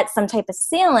at some type of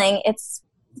ceiling. It's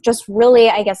just really,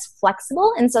 I guess,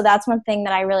 flexible. And so that's one thing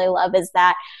that I really love is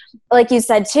that, like you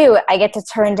said too, I get to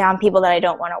turn down people that I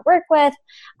don't want to work with.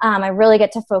 I really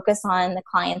get to focus on the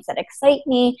clients that excite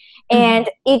me. And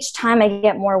each time I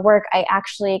get more work, I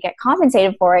actually get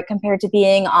compensated for it compared to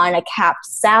being on a capped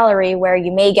salary where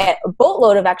you may get a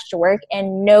boatload of extra work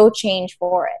and no change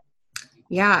for it.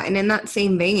 Yeah. And in that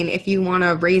same vein, if you want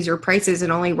to raise your prices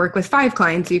and only work with 5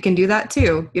 clients, you can do that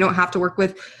too. You don't have to work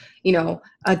with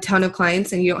a ton of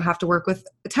clients, and you don't have to work with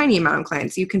a tiny amount of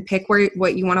clients. You can pick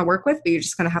what you want to work with, but you're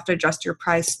just going to have to adjust your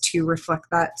price to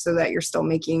reflect that so that you're still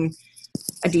making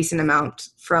a decent amount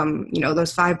from,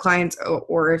 those 5 clients,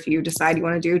 or if you decide you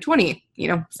want to do 20,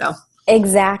 so.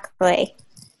 Exactly.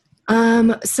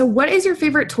 So what is your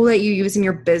favorite tool that you use in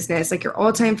your business? Like your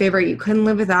all-time favorite you couldn't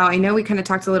live without? I know we kind of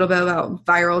talked a little bit about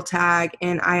Viral Tag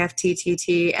and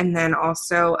IFTTT, and then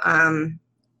also,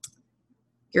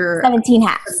 Your 17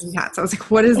 hats. 17 hats. I was like,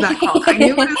 what is that called? I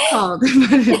knew what it was called,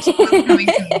 but it just wasn't coming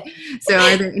to me. So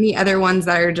are there any other ones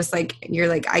that are just like, you're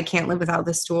like, I can't live without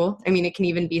this tool? I mean, it can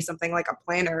even be something like a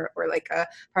planner or like a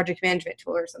project management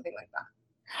tool or something like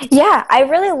that. Yeah, I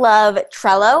really love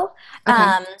Trello.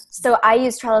 Okay. So I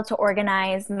use Trello to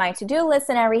organize my to-do list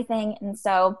and everything. And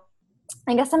so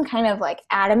I guess I'm kind of like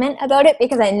adamant about it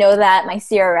because I know that my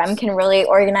CRM can really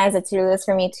organize a to-do list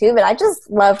for me too. But I just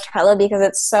love Trello because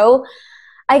it's so,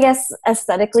 I guess,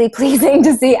 aesthetically pleasing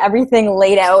to see everything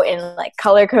laid out and like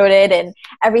color coded and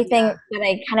everything that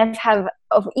I kind of have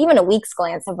even a week's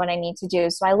glance of what I need to do.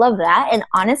 So I love that. And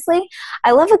honestly,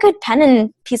 I love a good pen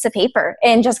and piece of paper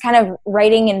and just kind of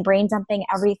writing and brain dumping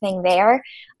everything there.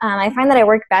 I find that I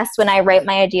work best when I write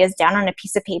my ideas down on a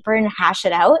piece of paper and hash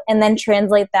it out and then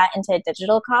translate that into a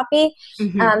digital copy.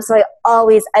 So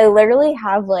I literally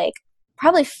have like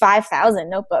probably 5,000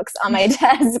 notebooks on my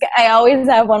desk. I always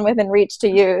have one within reach to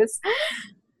use.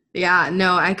 Yeah,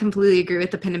 no, I completely agree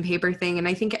with the pen and paper thing. And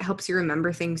I think it helps you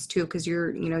remember things too, because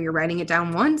you're writing it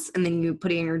down once and then you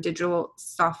put it in your digital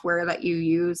software that you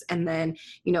use. And then,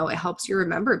 it helps you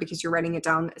remember because you're writing it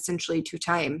down essentially 2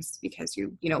 times because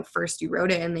first you wrote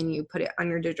it and then you put it on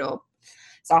your digital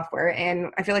software.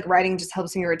 And I feel like writing just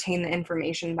helps me retain the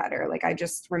information better. Like I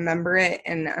just remember it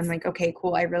and I'm like, okay,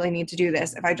 cool. I really need to do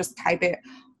this. If I just type it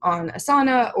on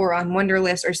Asana or on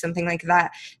Wunderlist or something like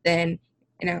that, then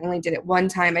and I only did it one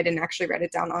time. I didn't actually write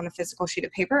it down on a physical sheet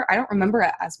of paper. I don't remember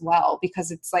it as well because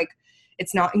it's like,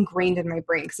 it's not ingrained in my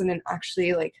brain because I didn't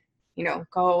actually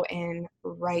go and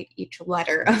write each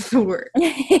letter of the word.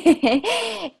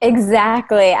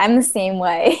 Exactly. I'm the same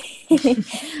way.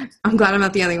 I'm glad I'm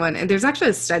not the only one. And there's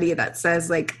actually a study that says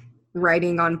like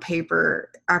writing on paper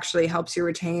actually helps you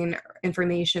retain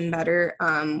information better,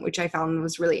 which I found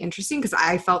was really interesting because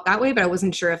I felt that way, but I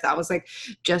wasn't sure if that was like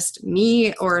just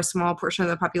me or a small portion of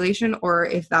the population or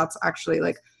if that's actually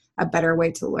like a better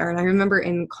way to learn. I remember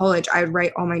in college, I would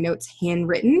write all my notes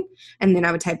handwritten and then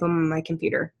I would type them on my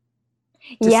computer.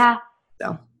 Yeah.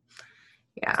 So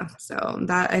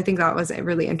that, I think that was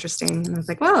really interesting. And I was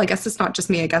like, well, I guess it's not just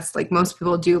me. I guess like most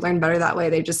people do learn better that way.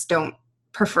 They just don't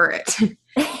prefer it.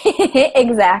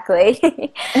 Exactly.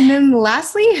 And then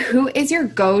lastly, who is your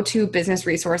go-to business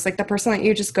resource? Like the person that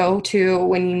you just go to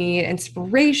when you need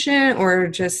inspiration or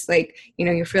just like,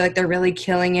 you feel like they're really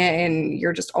killing it and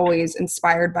you're just always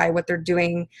inspired by what they're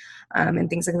doing and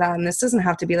things like that. And this doesn't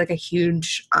have to be like a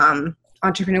huge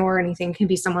entrepreneur or anything. It can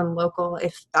be someone local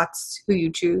if that's who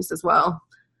you choose as well.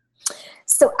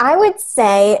 So I would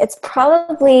say it's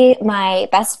probably my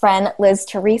best friend, Liz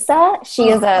Teresa. She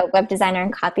is a web designer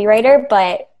and copywriter,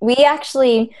 but we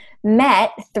actually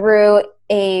met through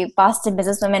a Boston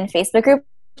businesswomen Facebook group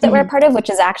that we're a part of, which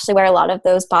is actually where a lot of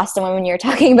those Boston women you were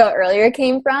talking about earlier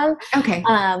came from. Okay.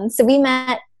 So we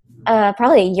met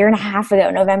probably a year and a half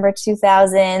ago, November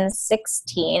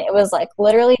 2016. It was like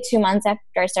literally 2 months after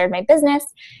I started my business.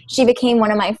 She became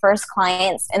one of my first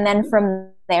clients. And then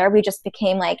from there, we just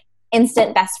became like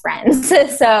instant best friends.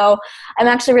 So I'm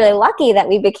actually really lucky that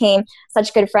we became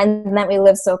such good friends and that we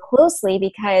live so closely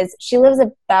because she lives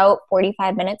about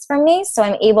 45 minutes from me. So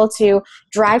I'm able to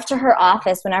drive to her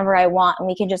office whenever I want and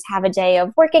we can just have a day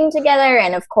of working together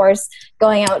and of course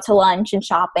going out to lunch and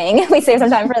shopping. We save some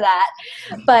time for that.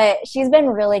 But she's been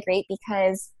really great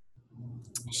because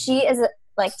she is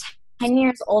like 10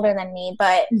 years older than me,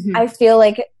 but I feel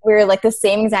like we're like the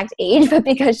same exact age, but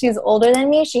because she's older than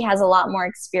me, she has a lot more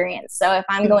experience. So if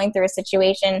I'm going through a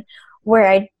situation where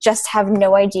I just have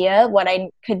no idea what I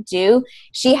could do,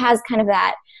 she has kind of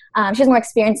that, she has more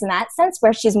experience in that sense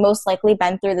where she's most likely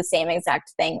been through the same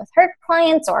exact thing with her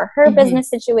clients or her business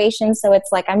situation. So it's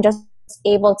like, I'm just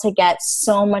able to get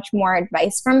so much more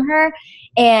advice from her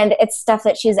and it's stuff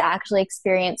that she's actually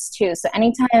experienced too. So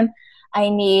anytime I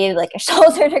need like a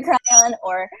shoulder to cry on,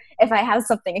 or if I have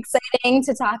something exciting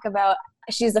to talk about,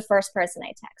 she's the first person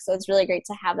I text. So it's really great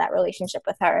to have that relationship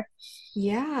with her.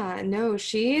 Yeah, no,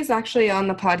 she's actually on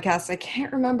the podcast. I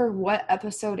can't remember what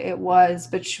episode it was,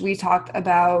 but we talked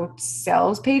about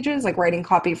sales pages, like writing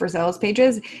copy for sales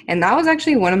pages. And that was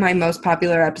actually one of my most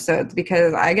popular episodes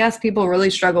because I guess people really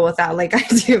struggle with that like I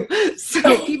do.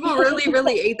 So people really,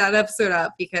 really ate that episode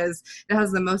up because it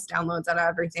has the most downloads out of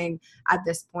everything at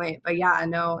this point. But yeah,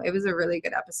 no, it was a really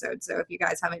good episode. So if you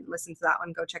guys haven't listened to that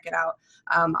one, go check it out.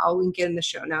 I'll link it in the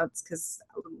show notes because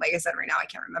like I said, right now, I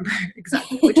can't remember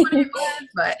exactly which one it was.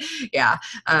 But yeah,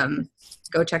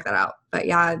 go check that out. But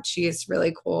yeah, she is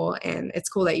really cool. And it's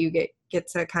cool that you get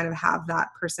to kind of have that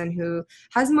person who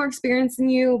has more experience than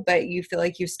you, but you feel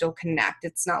like you still connect.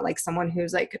 It's not like someone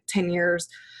who's like 10 years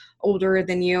older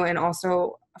than you and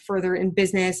also further in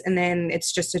business, and then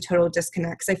it's just a total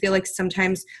disconnect. Because I feel like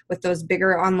sometimes with those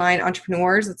bigger online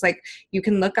entrepreneurs, it's like you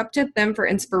can look up to them for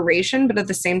inspiration, but at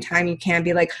the same time you can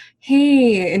be like,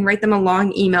 hey, and write them a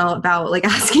long email about like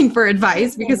asking for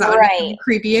advice, because that would be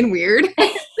creepy and weird.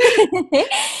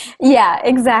 Yeah,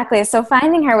 exactly. So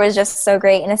finding her was just so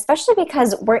great. And especially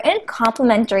because we're in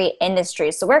complementary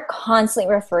industries. So we're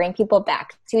constantly referring people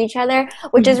back to each other,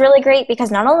 which is really great,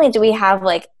 because not only do we have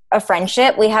like a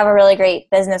friendship, we have a really great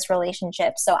business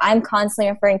relationship. So I'm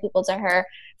constantly referring people to her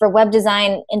for web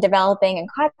design and developing and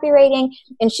copywriting,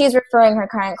 and she's referring her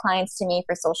current clients to me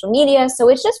for social media. So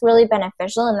it's just really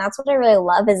beneficial. And that's what I really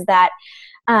love, is that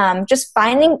just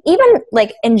finding, even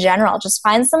like in general, just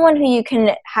find someone who you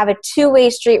can have a two-way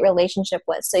street relationship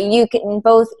with, so you can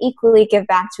both equally give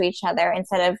back to each other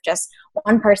instead of just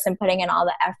one person putting in all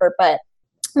the effort. But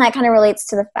that kind of relates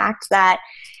to the fact that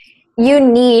you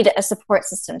need a support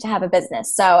system to have a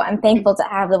business. So I'm thankful to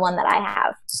have the one that I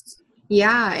have.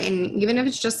 Yeah. And even if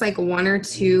it's just like one or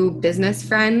two business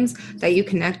friends that you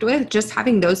connect with, just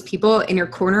having those people in your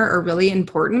corner are really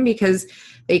important, because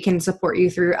they can support you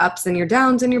through ups and your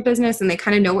downs in your business, and they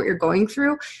kind of know what you're going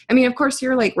through. I mean, of course,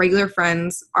 your like regular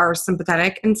friends are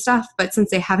sympathetic and stuff, but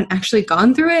since they haven't actually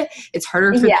gone through it, it's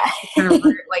harder for them to kind of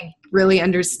like really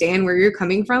understand where you're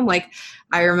coming from. Like,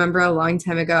 I remember a long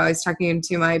time ago, I was talking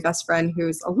to my best friend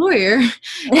who's a lawyer.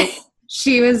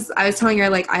 I was telling her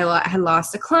like I had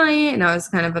lost a client and I was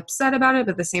kind of upset about it,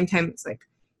 but at the same time, it's like,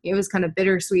 it was kind of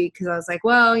bittersweet, because I was like,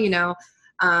 well, you know,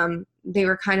 they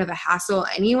were kind of a hassle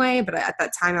anyway, but at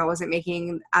that time I wasn't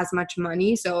making as much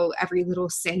money, so every little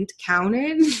cent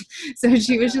counted. So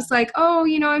she was just like, oh,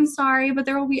 you know, I'm sorry, but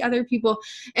there will be other people.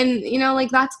 And, you know, like,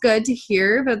 that's good to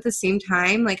hear, but at the same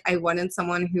time, like, I wanted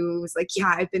someone who was like,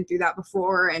 yeah, I've been through that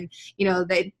before, and, you know,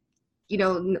 they, you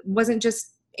know, wasn't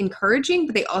just encouraging,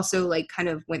 but they also like kind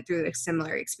of went through a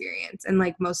similar experience. And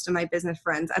like most of my business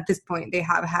friends at this point, they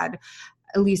have had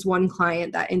at least one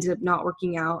client that ended up not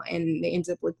working out, and they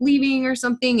ended up like leaving or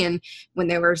something. And when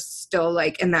they were still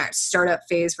like in that startup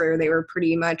phase where they were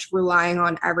pretty much relying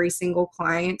on every single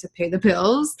client to pay the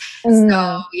bills.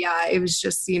 So yeah, it was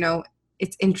just, you know,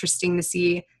 it's interesting to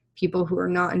see people who are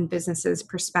not in businesses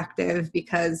perspective,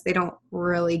 because they don't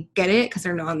really get it because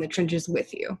they're not in the trenches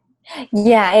with you.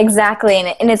 Yeah, exactly.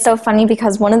 And it's so funny,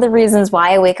 because one of the reasons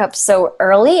why I wake up so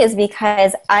early is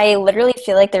because I literally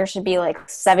feel like there should be like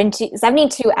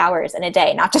 72 hours in a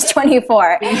day, not just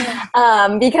 24.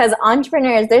 Because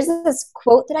entrepreneurs, there's this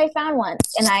quote that I found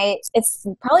once, and it's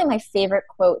probably my favorite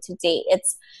quote to date.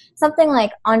 It's something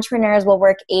like, entrepreneurs will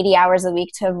work 80 hours a week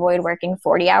to avoid working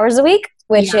 40 hours a week,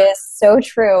 which is so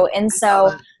true. And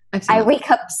so I wake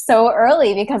up so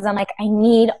early because I'm like, I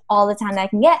need all the time that I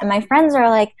can get. And my friends are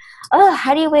like, oh,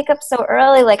 how do you wake up so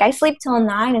early? Like, I sleep till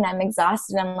 9 and I'm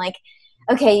exhausted. I'm like,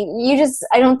 okay,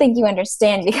 I don't think you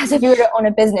understand, because if you were to own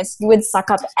a business, you would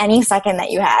suck up any second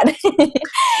that you had.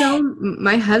 So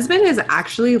my husband is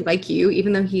actually like you,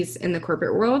 even though he's in the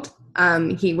corporate world.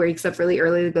 He wakes up really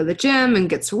early to go to the gym and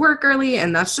gets to work early,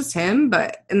 and that's just him.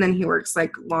 And then he works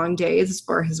like long days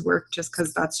for his work, just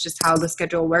because that's just how the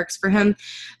schedule works for him.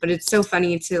 But it's so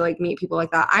funny to like meet people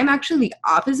like that. I'm actually the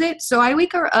opposite. So I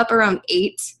wake up around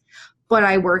 8, but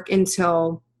I work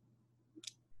until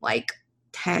like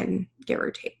 10, give or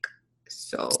take.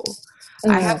 So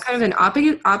I have kind of an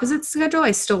opposite schedule.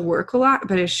 I still work a lot,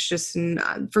 but it's just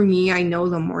not, for me, I know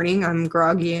the morning I'm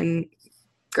groggy and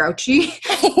grouchy.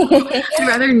 I'd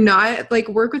rather not like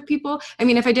work with people. I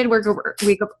mean, if I did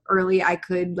wake up early, I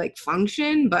could like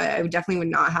function, but I definitely would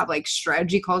not have like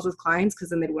strategy calls with clients, because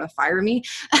then they'd want to fire me.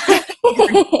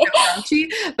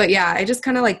 But yeah, I just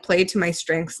kind of like play to my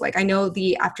strengths. Like, I know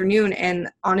the afternoon and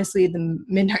honestly the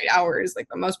midnight hour is like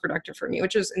the most productive for me,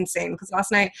 which is insane, because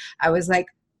last night I was like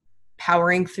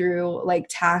powering through like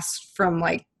tasks from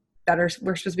like were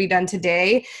supposed to be done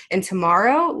today and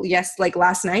tomorrow. Yes, like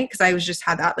last night, because I was just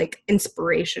had that like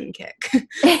inspiration kick.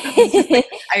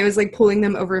 I was like pulling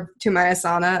them over to my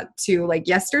Asana to like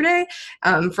yesterday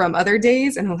from other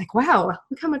days, and I'm like, wow,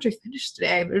 look how much I finished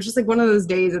today. But it was just like one of those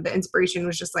days that the inspiration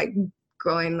was just like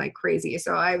going like crazy.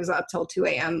 So I was up till 2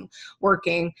 a.m.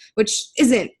 working, which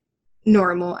isn't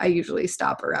normal. I usually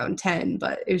stop around 10,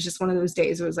 but it was just one of those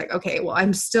days where it was like, okay, well,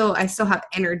 I still have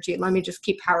energy. Let me just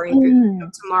keep powering through.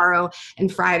 Tomorrow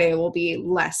and Friday will be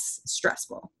less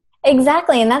stressful.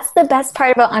 Exactly. And that's the best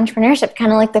part about entrepreneurship.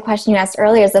 Kind of like the question you asked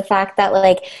earlier, is the fact that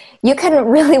like you can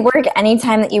really work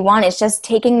anytime that you want. It's just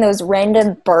taking those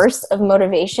random bursts of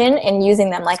motivation and using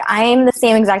them. Like, I'm the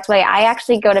same exact way. I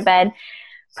actually go to bed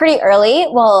pretty early.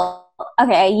 Well,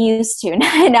 okay, I used to.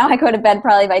 Now I go to bed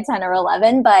probably by 10 or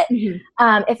 11. But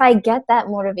if I get that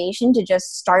motivation to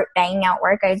just start banging out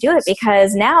work, I do it,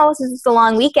 because now, since it's a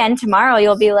long weekend, tomorrow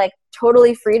you'll be like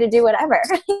totally free to do whatever.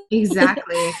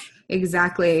 Exactly.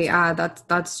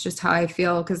 That's just how I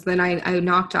feel. Because then I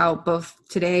knocked out both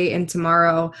today and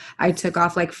tomorrow. I took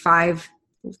off like 5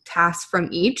 tasks from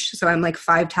each. So I'm like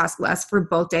 5 tasks less for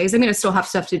both days. I mean, I still have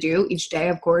stuff to do each day,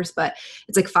 of course, but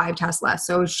it's like 5 tasks less.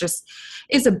 So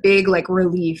it's a big like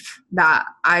relief that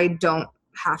I don't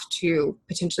have to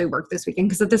potentially work this weekend.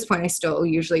 Because at this point, I still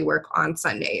usually work on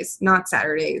Sundays, not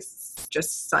Saturdays,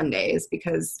 just Sundays,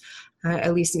 because I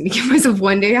at least need to give myself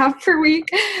 1 day off per week.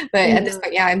 But at this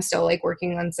point, I'm still like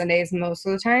working on Sundays most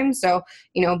of the time. So,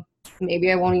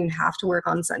 maybe I won't even have to work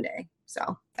on Sunday.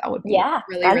 So that would be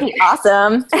that'd be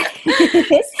awesome. So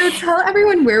tell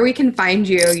everyone where we can find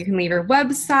you. You can leave your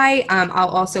website. I'll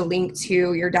also link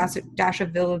to your Dash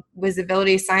of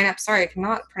Visibility sign up. Sorry, I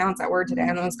cannot pronounce that word today. I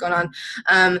don't know what's going on.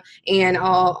 And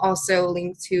I'll also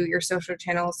link to your social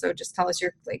channels. So just tell us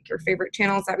your favorite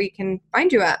channels that we can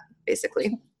find you at,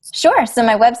 basically. Sure. So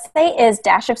my website is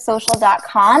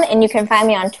dashofsocial.com, and you can find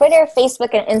me on Twitter,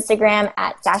 Facebook, and Instagram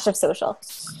at dashofsocial.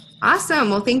 Awesome.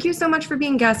 Well, thank you so much for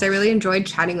being a guest. I really enjoyed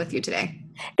chatting with you today.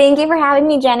 Thank you for having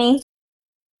me, Jenny.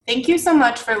 Thank you so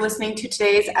much for listening to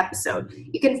today's episode.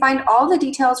 You can find all the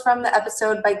details from the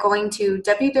episode by going to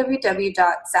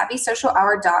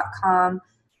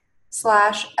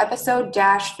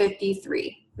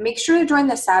www.savvysocialhour.com/episode-53. Make sure to join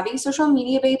the Savvy Social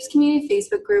Media Babes community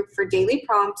Facebook group for daily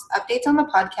prompts, updates on the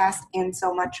podcast, and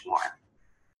so much more.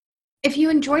 If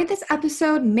you enjoyed this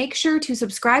episode, make sure to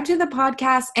subscribe to the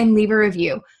podcast and leave a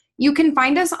review. You can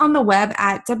find us on the web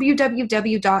at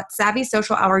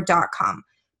www.savvysocialhour.com.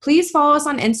 Please follow us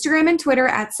on Instagram and Twitter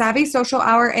at Savvy Social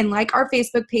Hour, and like our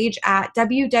Facebook page at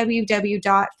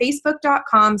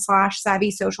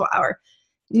www.facebook.com/Savvy Social Hour.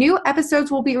 New episodes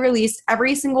will be released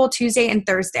every single Tuesday and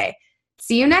Thursday.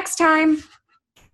 See you next time.